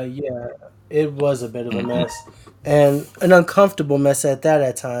 Yeah, it was a bit of a Mhm. mess and an uncomfortable mess at that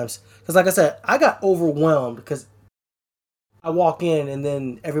at times. Because, like I said, I got overwhelmed because I walk in and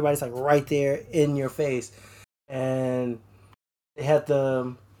then everybody's like right there in your face, and they had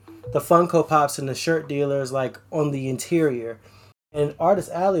the Funko Pops and the shirt dealers like on the interior, and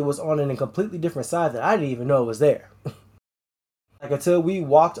Artist Alley was on a completely different side that I didn't even know was there. Like until we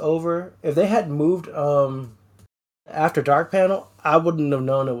walked over, if they had moved after Dark panel, I wouldn't have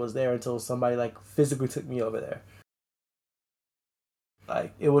known it was there until somebody like physically took me over there.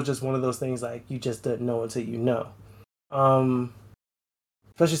 Like it was just one of those things like you just didn't know until you know. Um,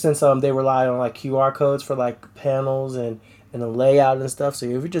 Especially since they rely on like QR codes for like panels and the layout and stuff. So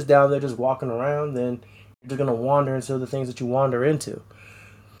if you're just down there just walking around, then you're just gonna wander into the things that you wander into.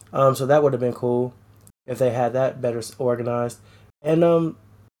 So that would have been cool if they had that better organized. And a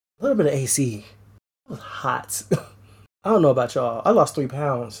little bit of AC. It was hot. I don't know about y'all. I lost 3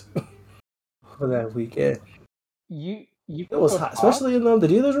 pounds for that weekend. You You It think it was was hot, hot? especially in the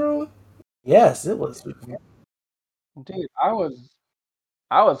dealer's room. Yes, it was. The Dude, I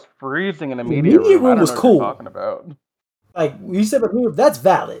was freezing in the media media room. I room don't was know what you're cool. talking about. Like you said, but that's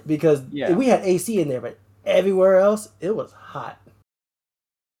valid because Yeah. we had AC in there, but everywhere else it was hot.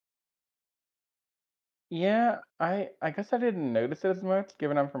 Yeah, I guess I didn't notice it as much,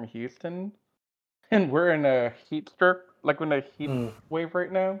 given I'm from Houston, and we're in a heat stroke, like we're in a heat Mm. wave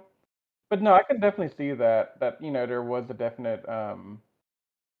right now. But no, I can definitely see that there was a definite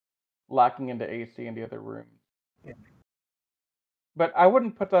lacking into AC in the other room. But I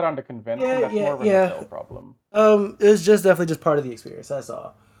wouldn't put that on the convention. Yeah, That's yeah, more of a yeah. hotel problem. It's just definitely just part of the experience. That's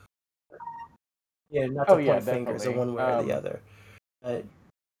all. Yeah, not Oh to yeah, point fingers in definitely. one way or the other. But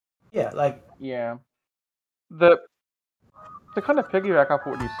yeah, like Yeah. The To kind of piggyback off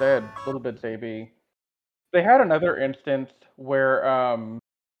what you said a little bit, JB, they had another instance where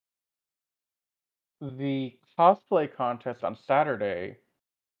the cosplay contest on Saturday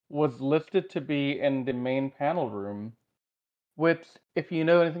was listed to be in the main panel room, which, if you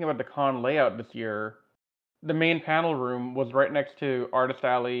know anything about the con layout this year, the main panel room was right next to Artist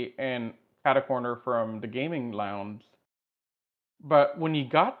Alley and cat a corner from the gaming lounge. But when you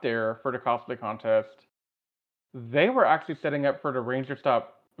got there for the cosplay contest, they were actually setting up for the Rangerstop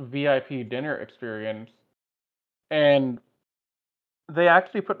VIP dinner experience, and they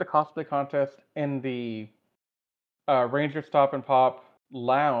actually put the cosplay contest in the Ranger Stop and Pop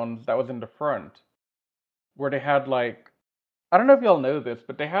lounge that was in the front, where they had like, I don't know if y'all know this,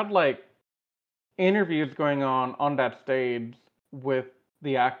 but they had like interviews going on that stage with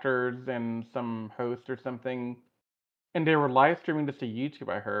the actors and some host or something, and they were live streaming this to YouTube.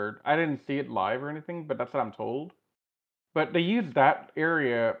 I heard. I didn't see it live or anything, but that's what I'm told. But they used that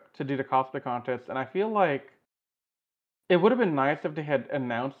area to do the cosplay contest, and I feel like it would have been nice if they had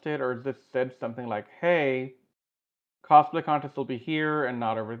announced it or just said something like, "Hey, cosplay contest will be here and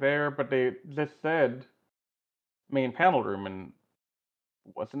not over there," but they just said main panel room and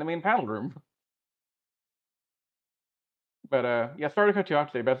what's in the main panel room. But yeah, sorry to cut you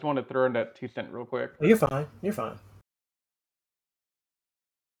off today, but I just wanted to throw in that 2 cent real quick. you're fine. You're fine.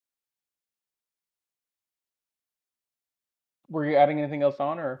 Were you adding anything else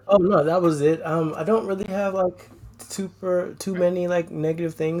on or? Oh no, that was it. I don't really have like too many like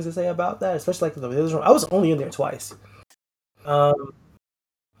negative things to say about that, especially like the visitor room. I was only in there twice. Um,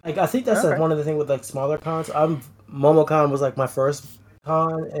 like I think that's like Okay. one of the things with like smaller cons. MomoCon was like my first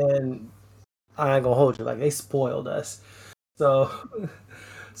con, and I ain't gonna hold you. Like they spoiled us. So,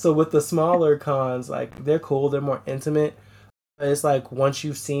 so with the smaller cons, like they're cool. They're more intimate. But it's like once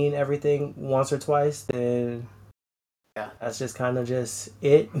you've seen everything once or twice, then Yeah. that's just kind of just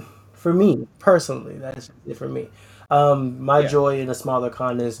it for me personally. That's just it for me. My Yeah. joy in a smaller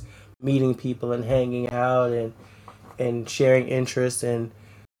con is meeting people and hanging out and sharing interests. And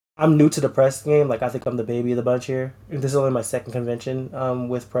I'm new to the press game. Like I think I'm the baby of the bunch here. And this is only my second convention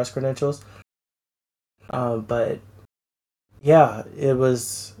with press credentials. But yeah, it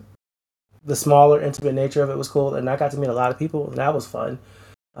was the smaller, intimate nature of it was cool, and I got to meet a lot of people, and that was fun.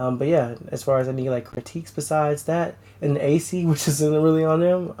 But yeah, as far as any like critiques besides that, and the AC, which isn't really on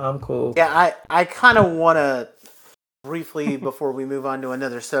them, I'm cool. Yeah, I kind of want to briefly, before we move on to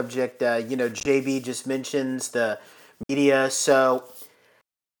another subject, JB just mentions the media. So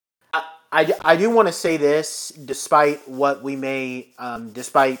I do want to say this, despite what we may,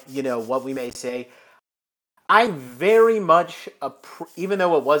 what we may say, I very much, even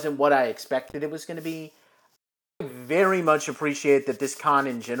though it wasn't what I expected it was going to be, I very much appreciate that this con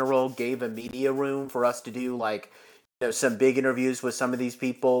in general gave a media room for us to do like, some big interviews with some of these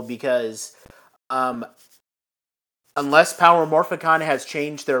people because, um, unless Power Morphicon has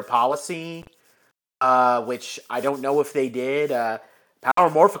changed their policy, which I don't know if they did. Power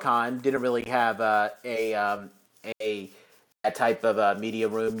Morphicon didn't really have a that type of media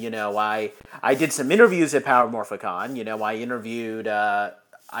room. I did some interviews at Power Morphicon.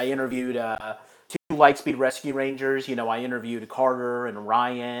 I interviewed two Lightspeed Rescue Rangers. I interviewed Carter and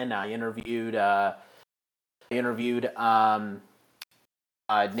Ryan. I interviewed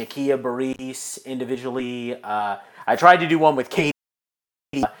Nikia Baris individually. I tried to do one with Katie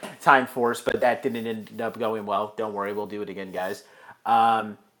Time Force, but that didn't end up going well. Don't worry, we'll do it again, guys.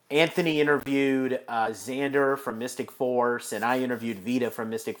 Anthony interviewed Xander from Mystic Force, and I interviewed Vita from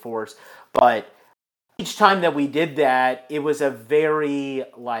Mystic Force. But each time that we did that, it was a very,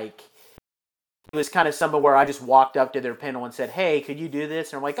 it was kind of something where I just walked up to their panel and said, "Hey, could you do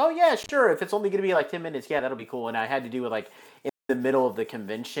this?" And I'm like, "Oh, yeah, sure. If it's only going to be like 10 minutes, yeah, that'll be cool." And I had to do it in the middle of the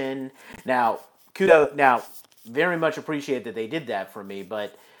convention. Now, very much appreciate that they did that for me,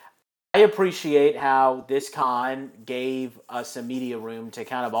 but I appreciate how this con gave us a media room to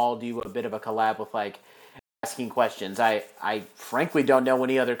kind of all do a bit of a collab with like asking questions. I frankly don't know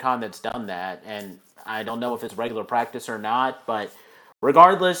any other con that's done that, and I don't know if it's regular practice or not. But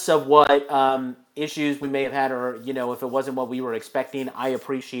regardless of what issues we may have had, or if it wasn't what we were expecting, I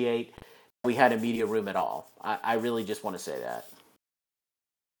appreciate we had a media room at all. I really just want to say that.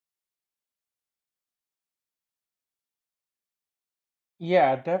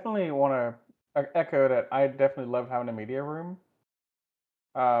 Yeah, I definitely want to echo that. I definitely love having a media room.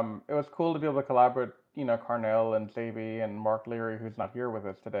 It was cool to be able to collaborate, Carnell and Zaby and Mark Leary, who's not here with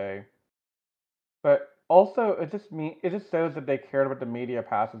us today. But also, it just shows that they cared about the media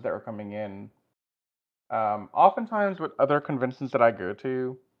passes that were coming in. Oftentimes with other conventions that I go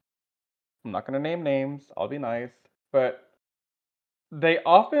to, I'm not going to name names. I'll be nice, but they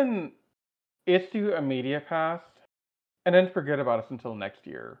often issue a media pass and then forget about us until next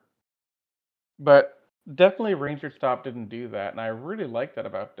year. But definitely Rangerstop didn't do that, and I really like that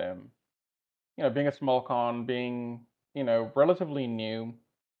about them. Being a small con, being, relatively new,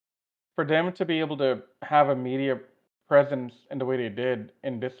 for them to be able to have a media presence in the way they did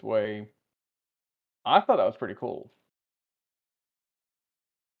in this way, I thought that was pretty cool.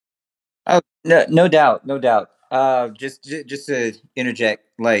 Oh, no, no doubt, no doubt. Just to interject,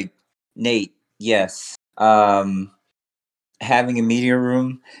 like Nate, yes. Having a media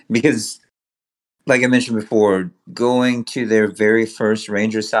room because, like I mentioned before, going to their very first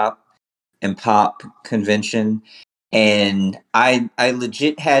Rangerstop and Pop convention, and I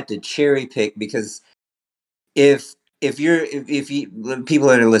legit had to cherry pick because if you people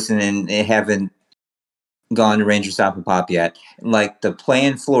that are listening and haven't gone to Ranger Stop and Pop yet, like the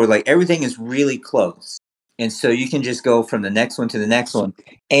plan floor, like everything is really close. And so you can just go from the next one to the next one.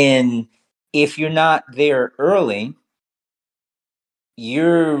 And if you're not there early,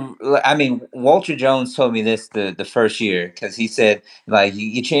 I mean, Walter Jones told me this the first year because he said, like,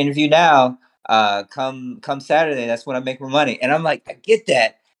 you get your interview now, come Saturday, that's when I make my money. And I'm like, I get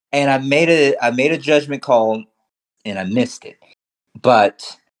that. And I made a judgment call and I missed it.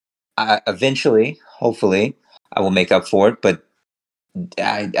 But eventually, hopefully, I will make up for it. But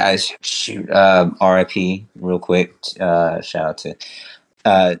I shoot, RIP real quick. Shout out to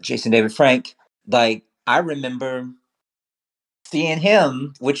Jason David Frank. Like I remember seeing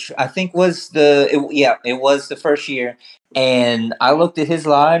him, which I think was it was the first year, and I looked at his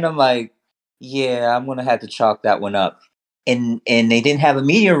line. I'm like, yeah, I'm gonna have to chalk that one up. And they didn't have a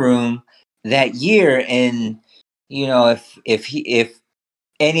media room that year, and if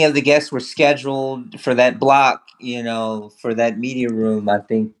any of the guests were scheduled for that block, for that media room, I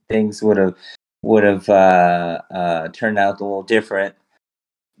think things would have turned out a little different.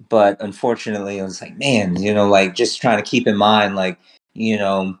 But unfortunately, it was like, man, like just trying to keep in mind, like, you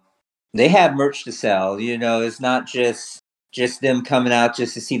know, they have merch to sell. It's not just them coming out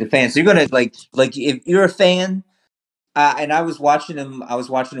just to see the fans. So you're gonna like if you're a fan, and I was watching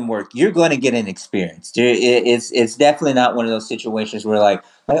him work. You're going to get an experience. It's definitely not one of those situations where like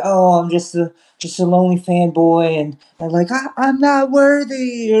oh, I'm just a lonely fanboy and like I'm not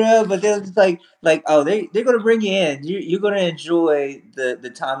worthy. But they're just like oh, they're going to bring you in. You're going to enjoy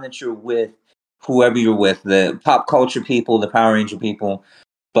the time that you're with whoever you're with, the pop culture people, the Power Ranger people.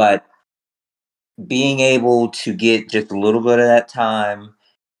 But being able to get just a little bit of that time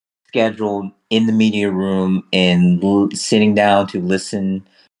scheduled in the media room and sitting down to listen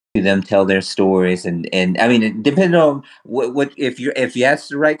to them tell their stories and I mean depending on what if you ask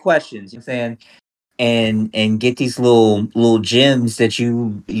the right questions, I'm saying, and get these little gems that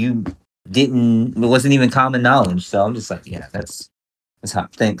you didn't, it wasn't even common knowledge. So I'm just like, yeah, that's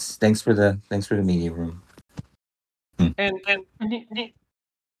hot. Thanks for the media room. And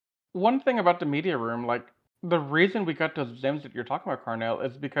one thing about the media room, like the reason we got those gems that you're talking about, Carnell,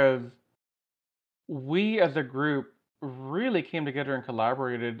 is because we as a group really came together and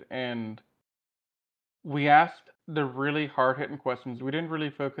collaborated, and we asked the really hard hitting questions. We didn't really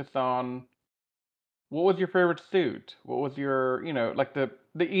focus on what was your favorite suit, what was your, like the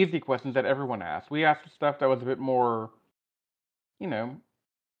easy questions that everyone asked. We asked stuff that was a bit more, you know,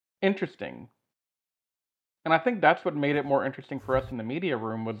 interesting. And I think that's what made it more interesting for us in the media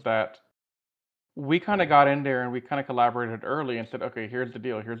room was that we kind of got in there and we kind of collaborated early and said, okay, here's the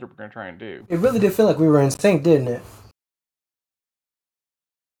deal. Here's what we're going to try and do. It really did feel like we were in sync, didn't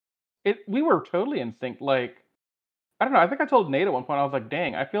it? We were totally in sync. Like, I don't know. I think I told Nate at one point, I was like,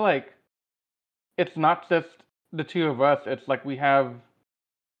 dang, I feel like it's not just the two of us. It's like we have.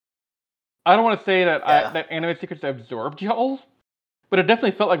 I don't want to say that Yeah. that Anime Secrets absorbed y'all, but it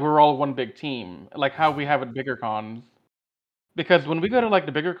definitely felt like we were all one big team, like how we have at bigger cons. Because when we go to like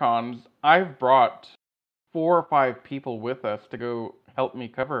the bigger cons, I've brought 4 or 5 people with us to go help me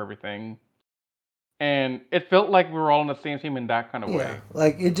cover everything, and it felt like we were all on the same team in that kind of Yeah, way.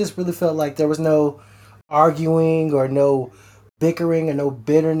 like it just really felt like there was no arguing or no bickering or no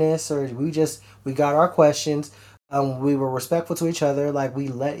bitterness, or we got our questions. We were respectful to each other. Like we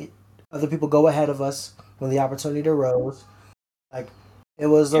let other people go ahead of us when the opportunity arose. Like it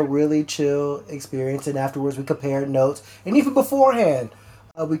was a Yeah, really chill experience, and afterwards we compared notes, and even beforehand,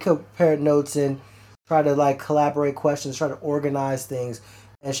 we compared notes and try to like collaborate questions, try to organize things.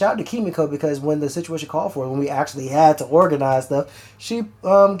 And shout out to Kimiko because when the situation called for it, when we actually had to organize stuff, she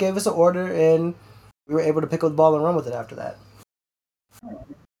gave us an order and we were able to pick up the ball and run with it after that.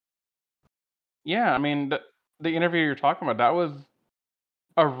 yeah. I mean, the interview you're talking about, that was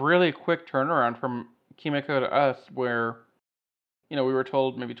a really quick turnaround from Kimiko to us, where we were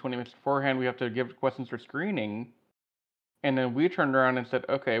told maybe 20 minutes beforehand we have to give questions for screening, and then we turned around and said,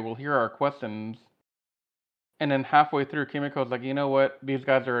 okay, well, here are our questions. And then halfway through, Kimiko was like, you know what? These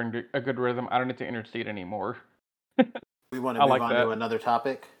guys are in a good rhythm. I don't need to intercede anymore. We want to I move like on that. to another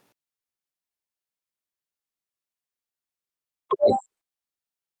topic.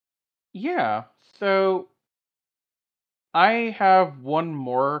 Yeah. So I have one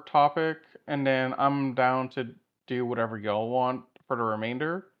more topic, and then I'm down to do whatever y'all want for the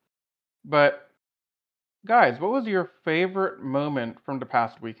remainder. But guys, what was your favorite moment from the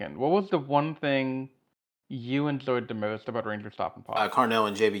past weekend? What was the one thing you enjoyed the most about Ranger Stop and Pop? Carnell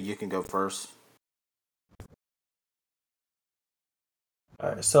and JB, you can go first. All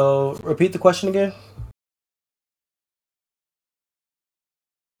right, so repeat the question again.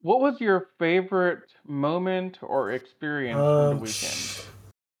 What was your favorite moment or experience from the Um, weekend?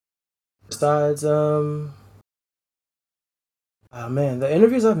 besides oh man, the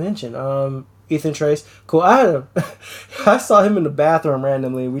interviews I mentioned, Ethan Trace, cool. I saw him in the bathroom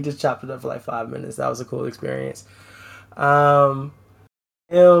randomly. We just chopped it up for like 5 minutes. That was a cool experience. Um,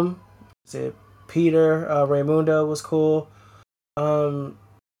 him, said Peter Raymundo was cool. Um,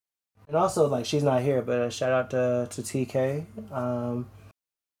 and also like she's not here, but a shout out to TK.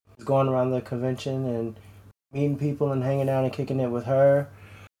 Going around the convention and meeting people and hanging out and kicking it with her.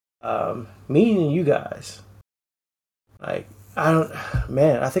 Meeting you guys. Like I don't,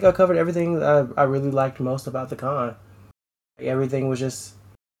 man. I think I covered everything that I really liked most about the con. Like, everything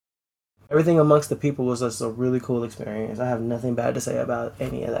amongst the people was just a really cool experience. I have nothing bad to say about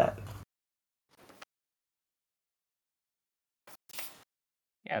any of that.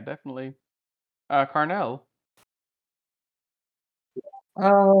 Yeah, definitely. Carnell.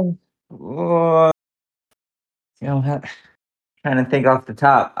 Oh, oh, trying to think off the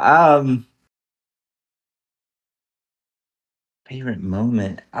top. Favorite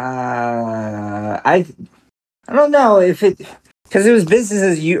moment. I don't know if it because it was business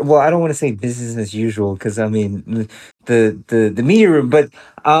as usual. Well, I don't want to say business as usual because I mean the media room, but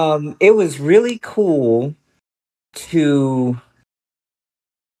it was really cool to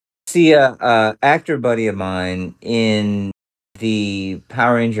see a actor buddy of mine in the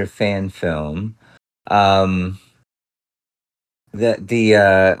Power Ranger fan film. Um,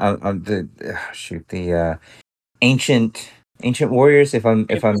 shoot the ancient warriors. If I'm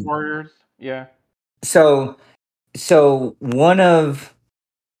Ancient Warriors. Yeah. so one of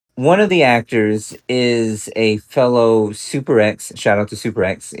the actors is a fellow Super X. Shout out to Super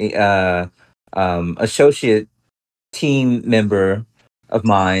X, associate team member of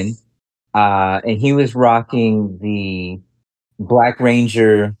mine, and he was rocking the Black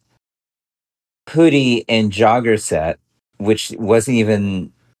Ranger hoodie and jogger set, which wasn't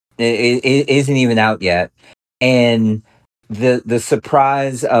even it isn't even out yet, and the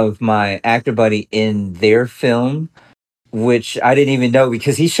surprise of my actor buddy in their film, which I didn't even know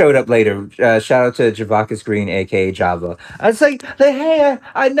because he showed up later. Shout out to Javakis Green, aka Java. I was like, hey,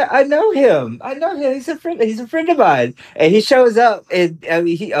 I know him. I know him. He's a friend. He's a friend of mine. And he shows up, and I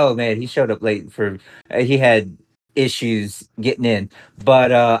mean, oh man, he showed up late for. He had issues getting in,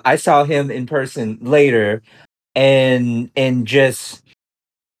 but I saw him in person later, and just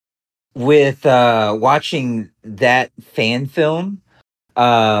with watching that fan film,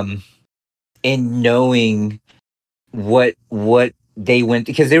 um, and knowing what they went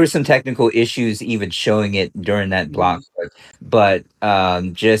because there were some technical issues even showing it during that block, but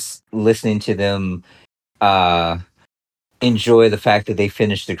just listening to them uh enjoy the fact that they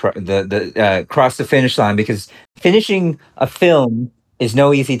finished the cross the finish line, because finishing a film is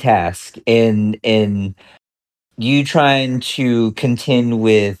no easy task, and you trying to contend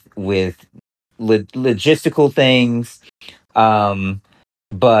with logistical things, um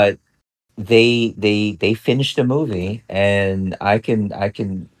but they finished the movie, and I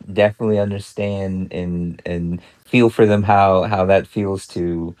can definitely understand and feel for them how that feels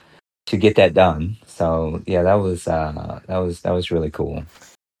to get that done. So yeah, that was really cool.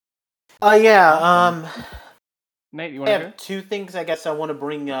 Yeah. Nate, you I want to have go? two things I guess I want to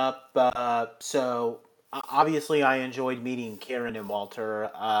bring up. Obviously, I enjoyed meeting Karen and Walter.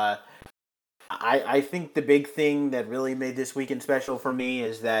 I think the big thing that really made this weekend special for me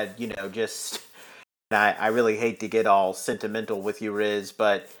is that, just, and I really hate to get all sentimental with you, Riz,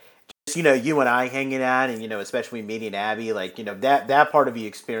 but just, you and I hanging out and, especially meeting Abby, like, that part of the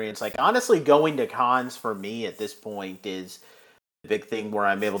experience, like, honestly, going to cons for me at this point is the big thing where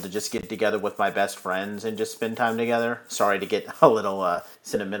I'm able to just get together with my best friends and just spend time together. Sorry to get a little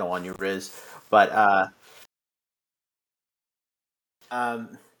sentimental on you, Riz, but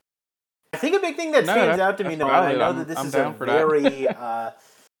um, I think a big thing that No, stands that's out to me, that's though, and I valid. know that I'm down for that.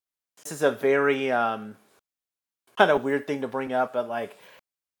 this is a very kind of weird thing to bring up, but like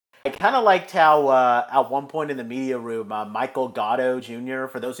I kind of liked how at one point in the media room, Michael Gatto Jr.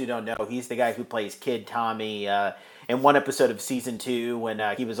 For those who don't know, he's the guy who plays Kid Tommy in one episode of season 2, when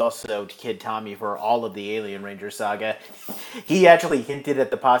he was also Kid Tommy for all of the Alien Ranger saga. He actually hinted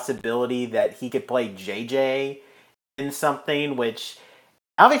at the possibility that he could play JJ in something, which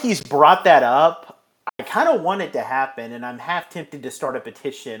now that he's brought that up, I kind of want it to happen, and I'm half tempted to start a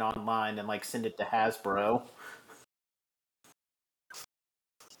petition online and like send it to Hasbro.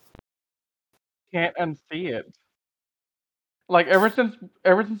 Can't unsee it. Like ever since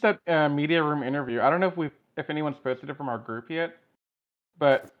that media room interview, I don't know if anyone's posted it from our group yet,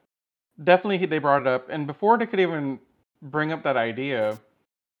 but definitely they brought it up. And before they could even bring up that idea,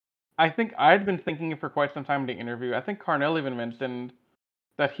 I think I'd been thinking it for quite some time in the interview. I think Carnell even mentioned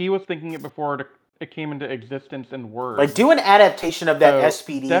that he was thinking it before it came into existence in Like, words. do an adaptation of that So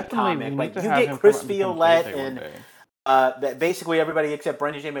SPD definitely we comic. need Like, to you have get him come out Chris and become Violette JJ one and day. basically everybody except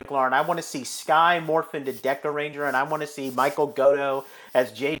Brendan J. McLaurin. I want to see Sky morph into Deca Ranger, and I want to see Michael Goto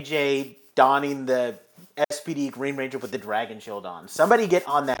as JJ donning the SPD Green Ranger with the Dragon Shield on. Somebody get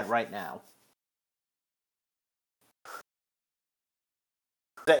on that right now.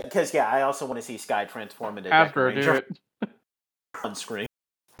 Because, yeah, I also want to see Sky transform into Deca Hasbro, do Ranger it. on screen.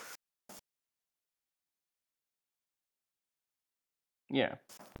 Yeah.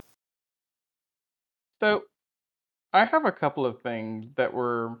 So I have a couple of things that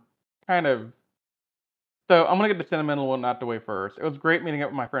were kind of. So I'm gonna get the sentimental one out the way first. It was great meeting up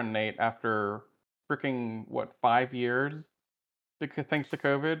with my friend Nate after freaking what 5 years because thanks to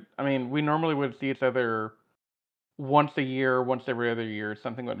COVID. I mean, we normally would see each other once a year, once every other year,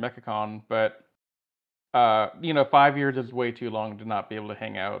 something like MechaCon, but 5 years is way too long to not be able to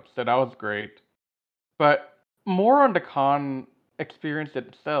hang out. So that was great. But more on the con experience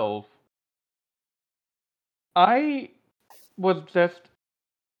itself, I was just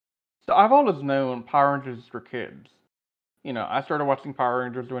so I've always known Power Rangers for kids. I started watching Power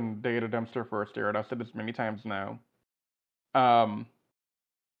Rangers when Day of the Dumpster first aired. I've said this many times now. Um,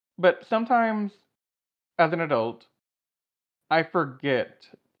 but sometimes as an adult, I forget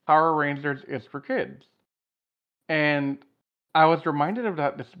Power Rangers is for kids. And I was reminded of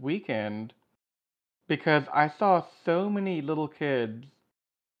that this weekend because I saw so many little kids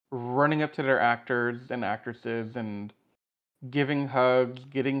running up to their actors and actresses and giving hugs,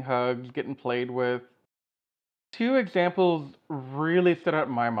 getting played with. Two examples really stood out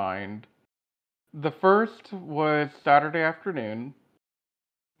in my mind. The first was Saturday afternoon.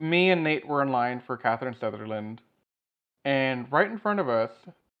 Me and Nate were in line for Catherine Sutherland, and right in front of us,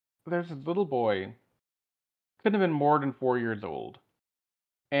 there's this little boy. Couldn't have been more than 4 years old.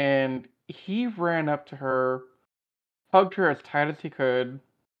 And he ran up to her, hugged her as tight as he could.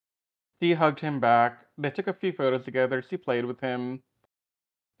 She hugged him back. They took a few photos together. She played with him.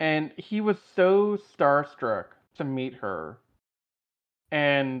 And he was so starstruck to meet her.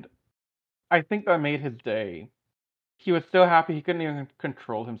 And I think that made his day. He was so happy he couldn't even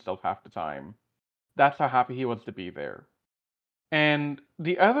control himself half the time. That's how happy he was to be there. And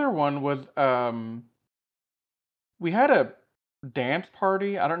the other one was we had a dance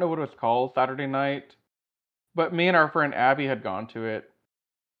party. I don't know what it was called Saturday night, but me and our friend Abby had gone to it,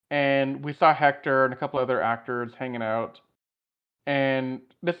 and we saw Hector and a couple other actors hanging out. And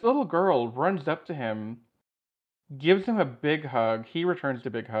this little girl runs up to him, gives him a big hug. He returns the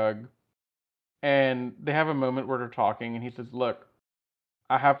big hug, and they have a moment where they're talking. And he says, "Look,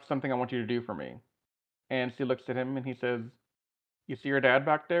 I have something I want you to do for me." And she looks at him, and he says, "You see your dad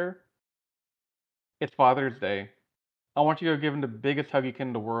back there? It's Father's Day. I want you to give him the biggest hug you can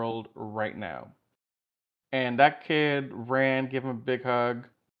in the world right now." And that kid ran, gave him a big hug,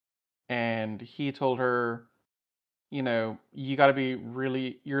 and he told her, you got to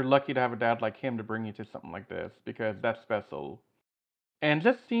be you're lucky to have a dad like him to bring you to something like this because that's special. And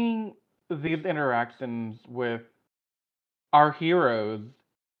just seeing these interactions with our heroes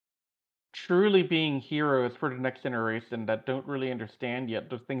truly being heroes for the next generation that don't really understand yet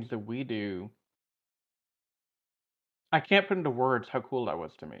the things that we do, I can't put into words how cool that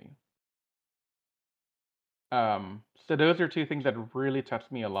was to me. So those are two things that really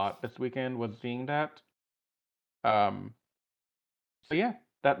touched me a lot this weekend, was seeing that. Um, so yeah,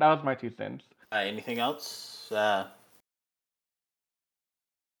 that was my 2 cents. Anything else?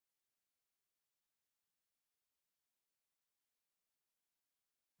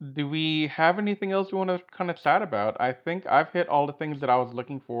 Do we have anything else we want to kind of chat about? I think I've hit all the things that I was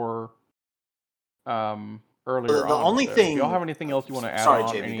looking for earlier The on. only So thing. If y'all have anything else you want to add Sorry,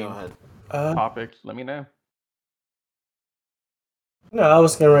 on, JB, any go ahead. topics, let me know. No, I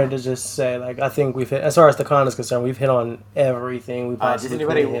was getting ready to just say, like, I think we've hit, as far as the con is concerned, we've hit on everything we Does possibly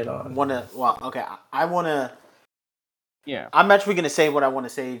anybody could hit on. want to? Well, okay. I want to. Yeah. I'm actually going to say what I want to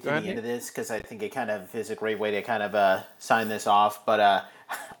say to Go ahead, the end Nate. of this because I think it kind of is a great way to kind of sign this off. But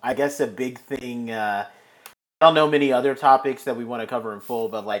I guess a big thing. I don't know many other topics that we want to cover in full,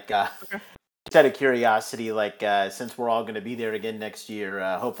 but like Okay. just out of curiosity, like since we're all going to be there again next year,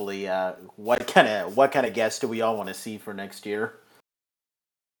 hopefully, what kind of guests do we all want to see for next year?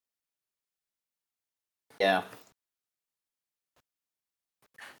 Yeah.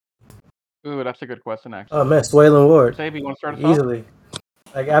 Ooh, that's a good question, actually. Oh man, Swaylen Ward. Sabe, you want to start us Easily.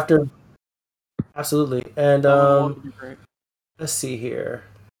 Like after, absolutely. And off? Ward would be great. let's see here.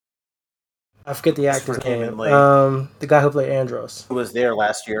 I forget the Thanks for actor's came name. in late. The guy who played Andros. Who was there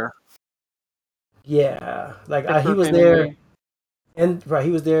last year? Yeah, like he Christopher was came in there, late. and right,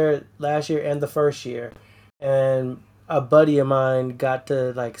 he was there last year and the first year, and a buddy of mine got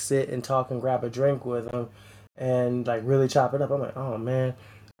to like sit and talk and grab a drink with him, and like really chop it up. I'm like, oh man,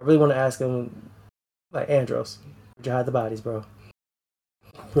 I really want to ask him, like, Andros, where'd you hide the bodies, bro?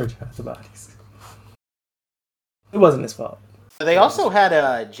 Where'd you hide the bodies? It wasn't his fault. They also had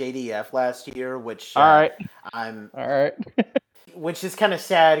a JDF last year, which All right. I'm All right. which is kind of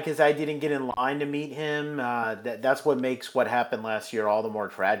sad because I didn't get in line to meet him. That's what makes what happened last year all the more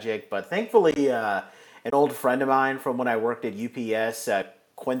tragic. But thankfully, an old friend of mine from when I worked at UPS,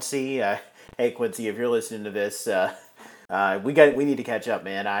 Quincy. Hey, Quincy, if you're listening to this, we need to catch up,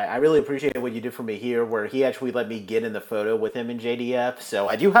 man. I really appreciate what you did for me here, where he actually let me get in the photo with him in JDF. So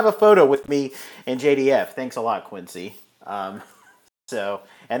I do have a photo with me in JDF. Thanks a lot, Quincy. And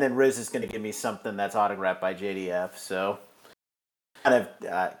then Riz is going to give me something that's autographed by JDF. So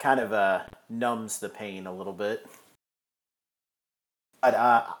kind of numbs the pain a little bit. But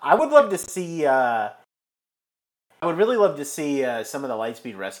I would love to see. I would really love to see some of the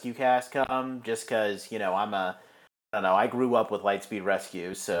Lightspeed Rescue cast come, just because I don't know. I grew up with Lightspeed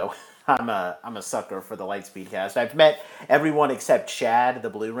Rescue, so I'm a sucker for the Lightspeed cast. I've met everyone except Chad, the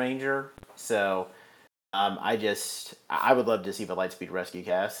Blue Ranger. So I would love to see the Lightspeed Rescue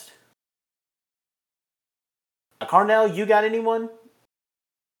cast. Carnell, you got anyone?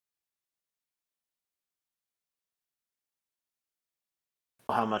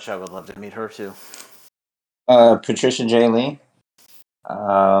 How much I would love to meet her too. Patricia J. Lee.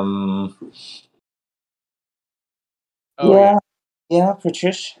 Yeah,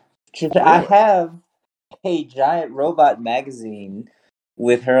 Patricia. Really? I have a giant robot magazine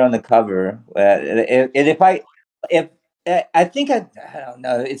with her on the cover. And if I think I don't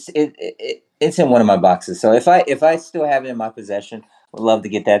know, it's in one of my boxes. So if I still have it in my possession, would love to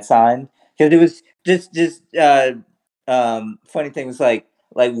get that signed because it was just funny thing was like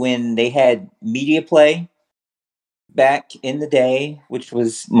when they had Media Play back in the day, which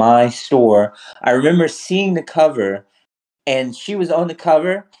was my store. I remember seeing the cover, and she was on the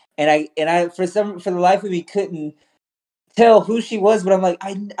cover, and I for the life of me couldn't tell who she was, but I'm like,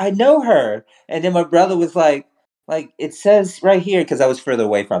 I know her. And then my brother was like it says right here, because I was further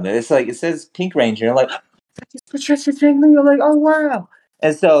away from it. It's like it says Pink Ranger. I'm like, that's Patricia Finley. I'm like, oh wow.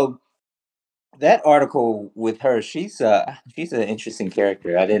 And so that article with her, she's an interesting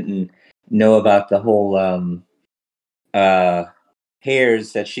character. I didn't know about the whole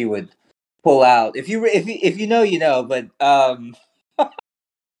hairs that she would pull out. If you know, you know. But um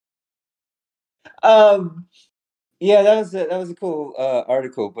yeah, that was a cool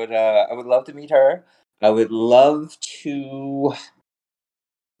article. But I would love to meet her. I would love to.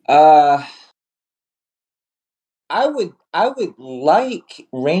 Uh, I would like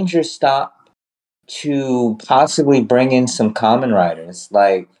Rangerstop to possibly bring in some common riders.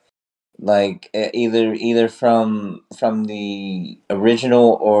 Like like either from the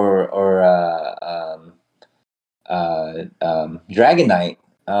original or Dragon Knight.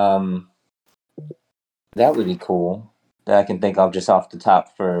 That would be cool. That I can think of just off the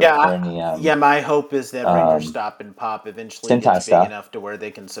top for any Yeah, my hope is that Rangerstop and Pop eventually Sentai gets big stuff. enough to where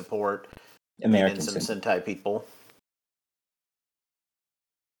they can support American even some Sentai. Sentai people.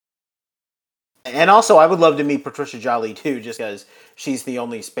 And also, I would love to meet Patricia Jolly too, just because she's the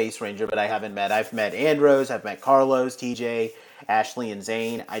only Space Ranger, but I haven't met. I've met Andros, I've met Carlos, TJ, Ashley, and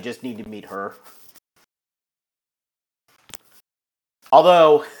Zane. I just need to meet her.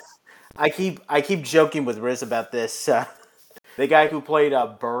 Although, I keep joking with Riz about this. The guy who played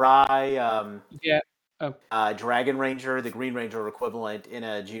Barai, Yeah. Dragon Ranger, the Green Ranger equivalent in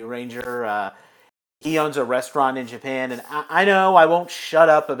a G Ranger, he owns a restaurant in Japan, and I know I won't shut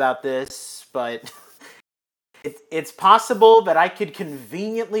up about this, but it's possible that I could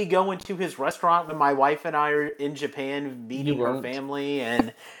conveniently go into his restaurant when my wife and I are in Japan meeting her won't. family,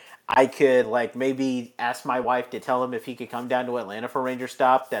 and I could like maybe ask my wife to tell him if he could come down to Atlanta for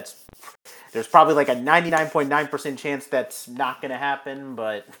Rangerstop. There's probably like a 99.9% chance that's not going to happen,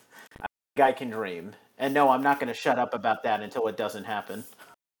 but a guy can dream. And no, I'm not going to shut up about that until it doesn't happen.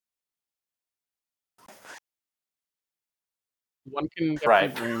 One can definitely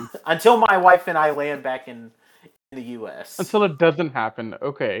Right. dream. Until my wife and I land back in the U.S. Until it doesn't happen,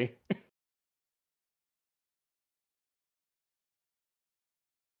 okay.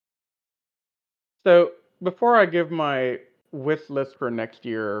 So, before I give my wish list for next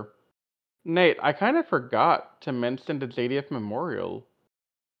year, Nate, I kind of forgot to mention the JDF Memorial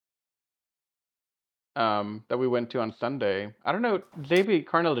that we went to on Sunday. I don't know, JB,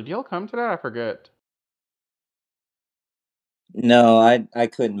 Carnell, did y'all come to that? I forget. No, I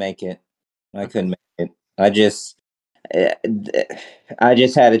couldn't make it. I Okay. couldn't make it. Eh, I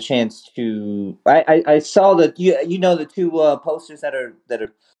just had a chance to. I saw the the two posters that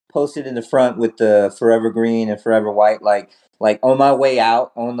are posted in the front with the Forever Green and Forever White. Like on my way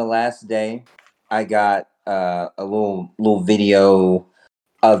out on the last day, I got a little video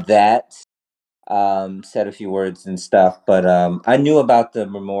of that. Said a few words and stuff, but I knew about the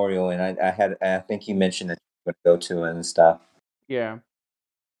memorial, and I think you mentioned that you would go to it and stuff. Yeah.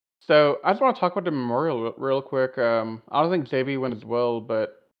 So, I just want to talk about the memorial real quick. I don't think JB went as well,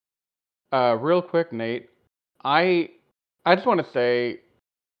 but real quick, Nate, I I just want to say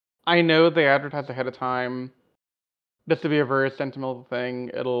I know they advertised ahead of time. This will be a very sentimental thing.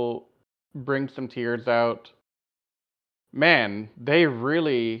 It'll bring some tears out. Man, they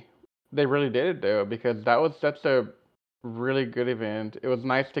really did it though, because that was such a really good event. It was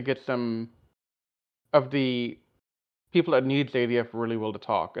nice to get some of the people that need JDF really well to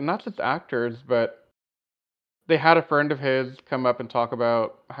talk, and not just actors, but they had a friend of his come up and talk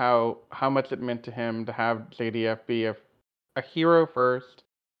about how much it meant to him to have JDF be a hero first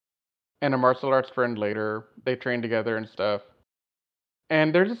and a martial arts friend later. They trained together and stuff.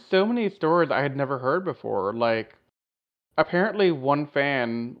 And there's just so many stories I had never heard before. Like, apparently one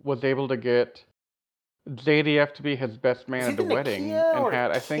fan was able to get JDF to be his best man Is at it the the wedding Nakia and or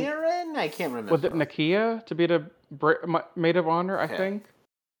had, I think, Karen? I can't remember. was it Nakia to be the maid of honor, I Okay. think?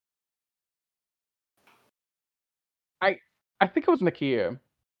 I I think it was Nakia.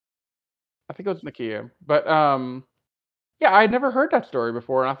 I think it was Nakia. But yeah, I'd never heard that story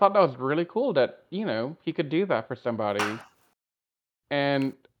before, and I thought that was really cool that, he could do that for somebody.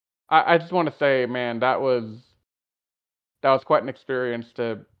 And I just want to say, man, that was quite an experience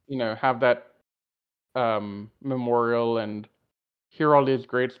to, have that memorial and hear all these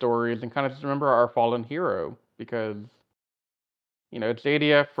great stories and kind of just remember our fallen hero, because it's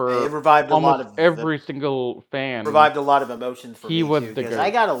ADF It for revived a lot almost of every single fan. revived a lot of emotions for He me was too, the because I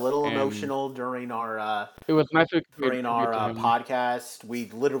goat, got a little and emotional during our it was nice we could pay tribute to him. podcast. We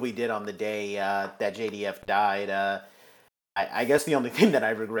literally did on the day that JDF died. I guess the only thing that I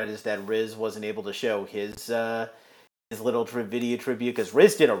regret is that Riz wasn't able to show his little video tribute, because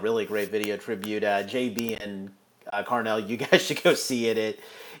Riz did a really great video tribute. JB and Carnell, you guys should go see it.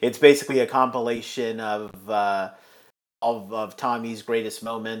 It's basically a compilation of Tommy's greatest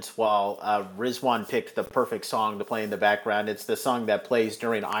moments, while Rizwan picked the perfect song to play in the background. It's the song that plays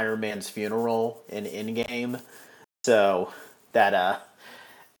during Iron Man's funeral in Endgame. So that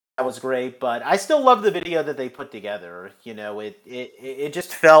was great, but I still love the video that they put together. It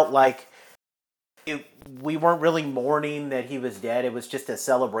just felt like we weren't really mourning that he was dead. It was just a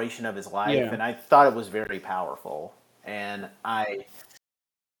celebration of his life, Yeah, and I thought it was very powerful. And I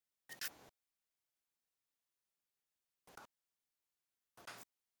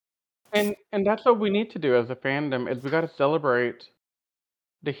and that's what we need to do as a fandom is we got to celebrate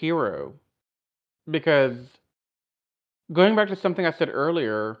the hero. Because going back to something I said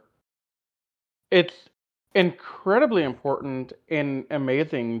earlier, it's incredibly important and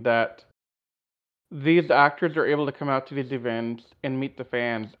amazing that these actors are able to come out to these events and meet the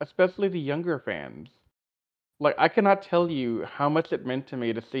fans, especially the younger fans. Like, I cannot tell you how much it meant to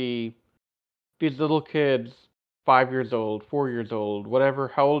me to see these little kids, 5 years old, 4 years old, whatever,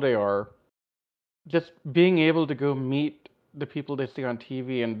 how old they are, just being able to go meet the people they see on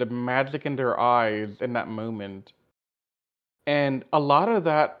TV and the magic in their eyes in that moment. And a lot of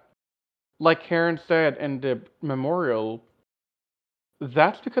that, like Karen said in the memorial,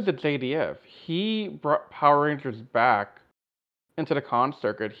 that's because it's ADF. He brought Power Rangers back into the con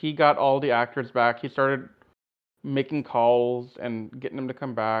circuit. He got all the actors back. He started making calls and getting them to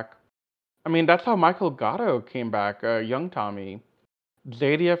come back. I mean, that's how Michael Gatto came back, young Tommy.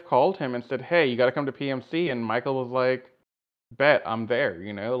 JDF called him and said, "Hey, you got to come to PMC," and Michael was like, "Bet, I'm there."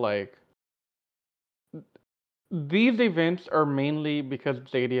 Like these events are mainly because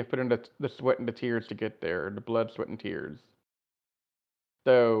JDF put in the sweat and the tears to get there, the blood, sweat, and tears.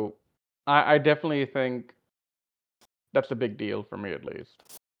 So, I definitely think that's a big deal for me, at least.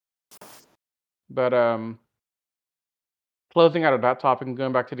 But closing out of that topic and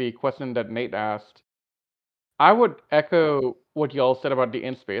going back to the question that Nate asked, I would echo what y'all said about the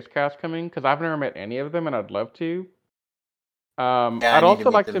In Space cast coming because I've never met any of them and I'd love to. Yeah, I I'd need to also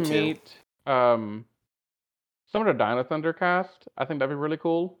meet like to them too. meet some of the Dino Thunder cast. I think that'd be really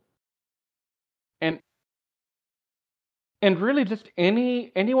cool. And really just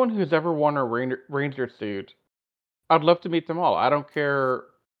anyone who's ever worn a ranger suit, I'd love to meet them all. I don't care.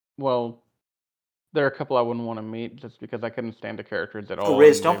 Well, there are a couple I wouldn't want to meet just because I couldn't stand the characters at all. Oh,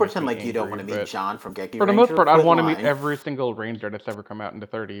 Riz, And don't they make pretend me like you don't angry, want to meet but John from Geki for the Ranger. most part, I'd Quit want to meet lying. every single ranger that's ever come out in the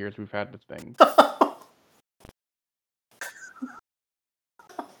 30 years we've had this thing.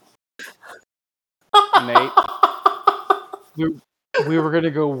 Nate, we were going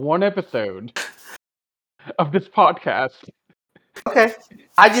to go one episode of this podcast. Okay.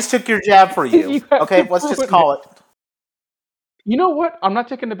 I just took your jab for you. You have Okay, to let's just ruin call it. You know what? I'm not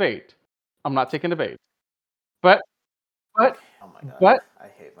taking the bait. I'm not taking the bait. But Oh my god. but I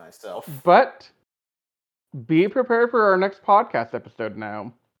hate myself. but be prepared for our next podcast episode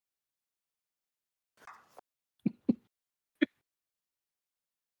now.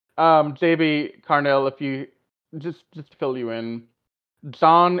 JB Carnell, if you just to fill you in,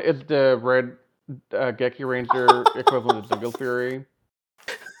 John is the red Geki Ranger equivalent of Jungle Fury,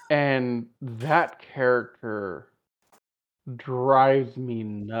 and that character drives me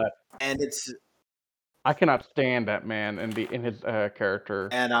nuts. And it's I cannot stand that man in his character.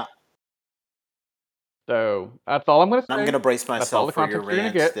 and So that's all I'm going to say. I'm going to brace That's all the myself for your context you're going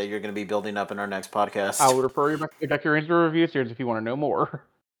rant to get. that you're going to be building up in our next podcast. I will refer you back to the Geki Ranger review series if you want to know more.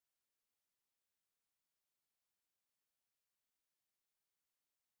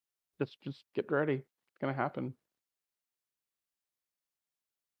 Just get ready. It's gonna happen.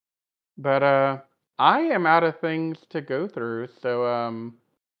 But I am out of things to go through, so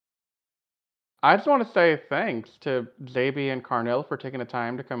I just want to say thanks to JB and Carnell for taking the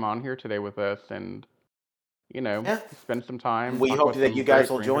time to come on here today with us and Yeah. spend some time. We talk hope about that some you guys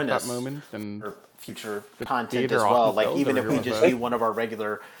great will join Rangerstop us moments and for future just content be as their well. awesome Like selves even over if here we with just us. do one of our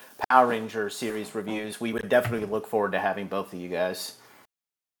regular Power Ranger series reviews, we would definitely look forward to having both of you guys.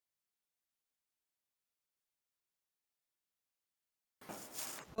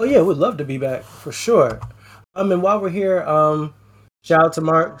 Oh yeah, we'd love to be back for sure. And while we're here, shout out to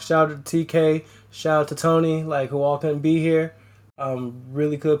Mark, shout out to TK, shout out to Tony, like who all couldn't be here.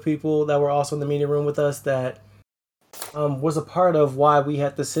 Really good people that were also in the meeting room with us that was a part of why we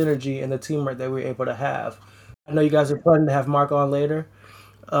had the synergy and the teamwork that we were able to have. I know you guys are planning to have Mark on later.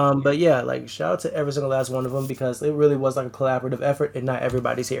 But yeah, like shout out to every single last one of them because it really was like a collaborative effort and not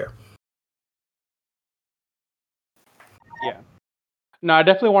everybody's here. Yeah. No, I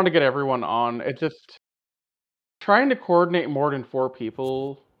definitely want to get everyone on. It's just trying to coordinate more than 4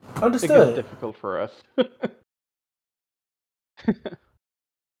 people. It Understood. gets difficult for us.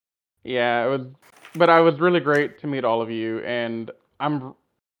 Yeah, it was, but I was really great to meet all of you, and I'm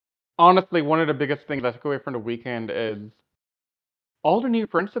honestly one of the biggest things I took away from the weekend is all the new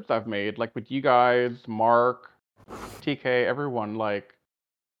friendships I've made, like with you guys, Mark, TK, everyone. Like,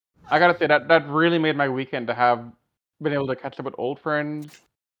 I gotta say that really made my weekend to have been able to catch up with old friends,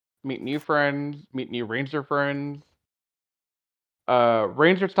 meet new friends, meet new Ranger friends.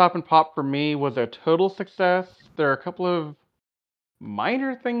 Ranger Stop and Pop for me was a total success. There are a couple of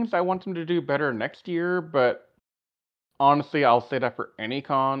minor things I want them to do better next year, but honestly, I'll say that for any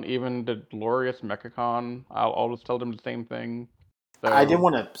con, even the glorious MechaCon. I'll always tell them the same thing. I did So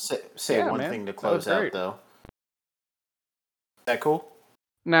want to say yeah, one man, thing to that was close out, great. though. Is that cool?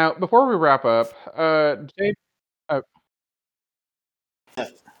 Now, before we wrap up, Jay, uh,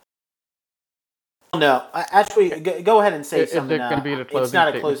 No, actually, go ahead and say is something. it going to be the It's closing not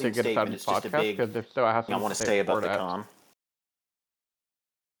a statement to closing get us out statement. of this It's just a podcast? big Because if so, I have thing I something want to to say say before about the that. com.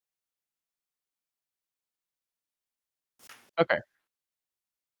 Okay.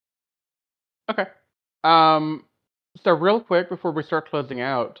 Okay. Um, so real quick before we start closing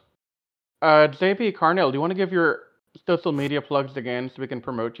out, JP Carnell, do you want to give your social media plugs again so we can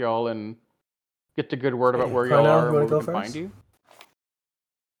promote y'all and get the good word about Hey, where y'all Carnell, are you and want where to we go can find first? you?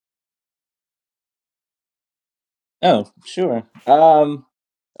 Oh, sure. What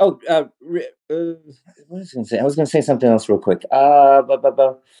was I going to say? I was going to say something else real quick.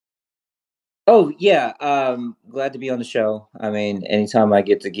 Oh, yeah. Glad to be on the show. I mean, anytime I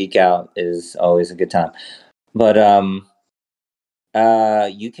get to geek out is always a good time. But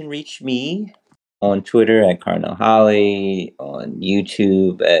you can reach me on Twitter at Cardinal Holly, on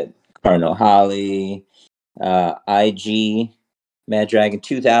YouTube at Cardinal Holly, IG Mad Dragon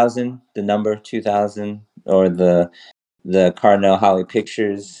 2000, the number 2000, or the Cardinal Holly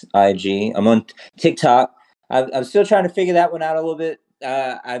Pictures IG. I'm on TikTok. I'm still trying to figure that one out a little bit.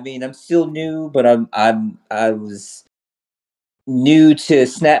 I mean, I'm still new, but I was new to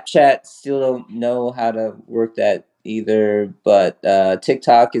Snapchat. Still don't know how to work that either. But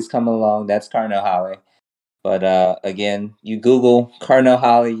TikTok is coming along. That's Cardinal Holly. But again, you Google Cardinal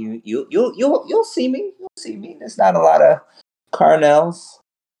Holly, you'll see me. You'll see me. There's not a lot of Carnels,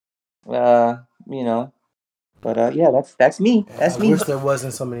 you know. But yeah, that's me. I That's me. wish there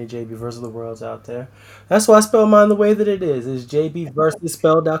wasn't so many JB versus the worlds out there. That's why I spell mine the way that it is. It's JB versus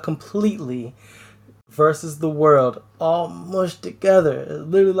spelled out completely versus the world, all mushed together. It's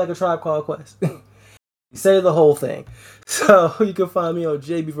literally like a Tribe Called Quest. You say the whole thing. So you can find me on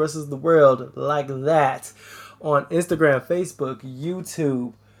JB versus the world like that on Instagram, Facebook,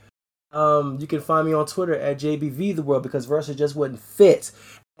 YouTube. You can find me on Twitter at JBV the world because versus just wouldn't fit.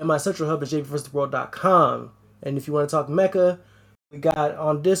 And my central hub is JBVersusTheWorld.com. And if you want to talk Mecha, we got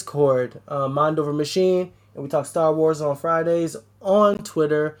on Discord, Mind Over Machine, and we talk Star Wars on Fridays on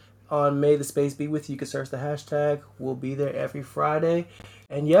Twitter. On May the Space Be With You, you can search the hashtag. We'll be there every Friday.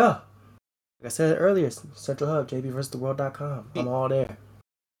 And yeah, like I said earlier, Central Hub, JBVersusTheWorld.com. I'm all there.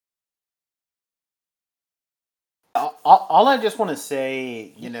 All I just want to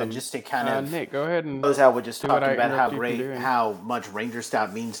say, Awesome. just to kind of Nate, go ahead and close out with just do what talking I about interrupted you from doing. how much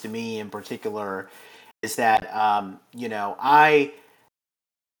Rangerstop means to me in particular, is that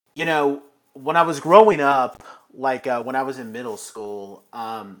when I was growing up, like when I was in middle school,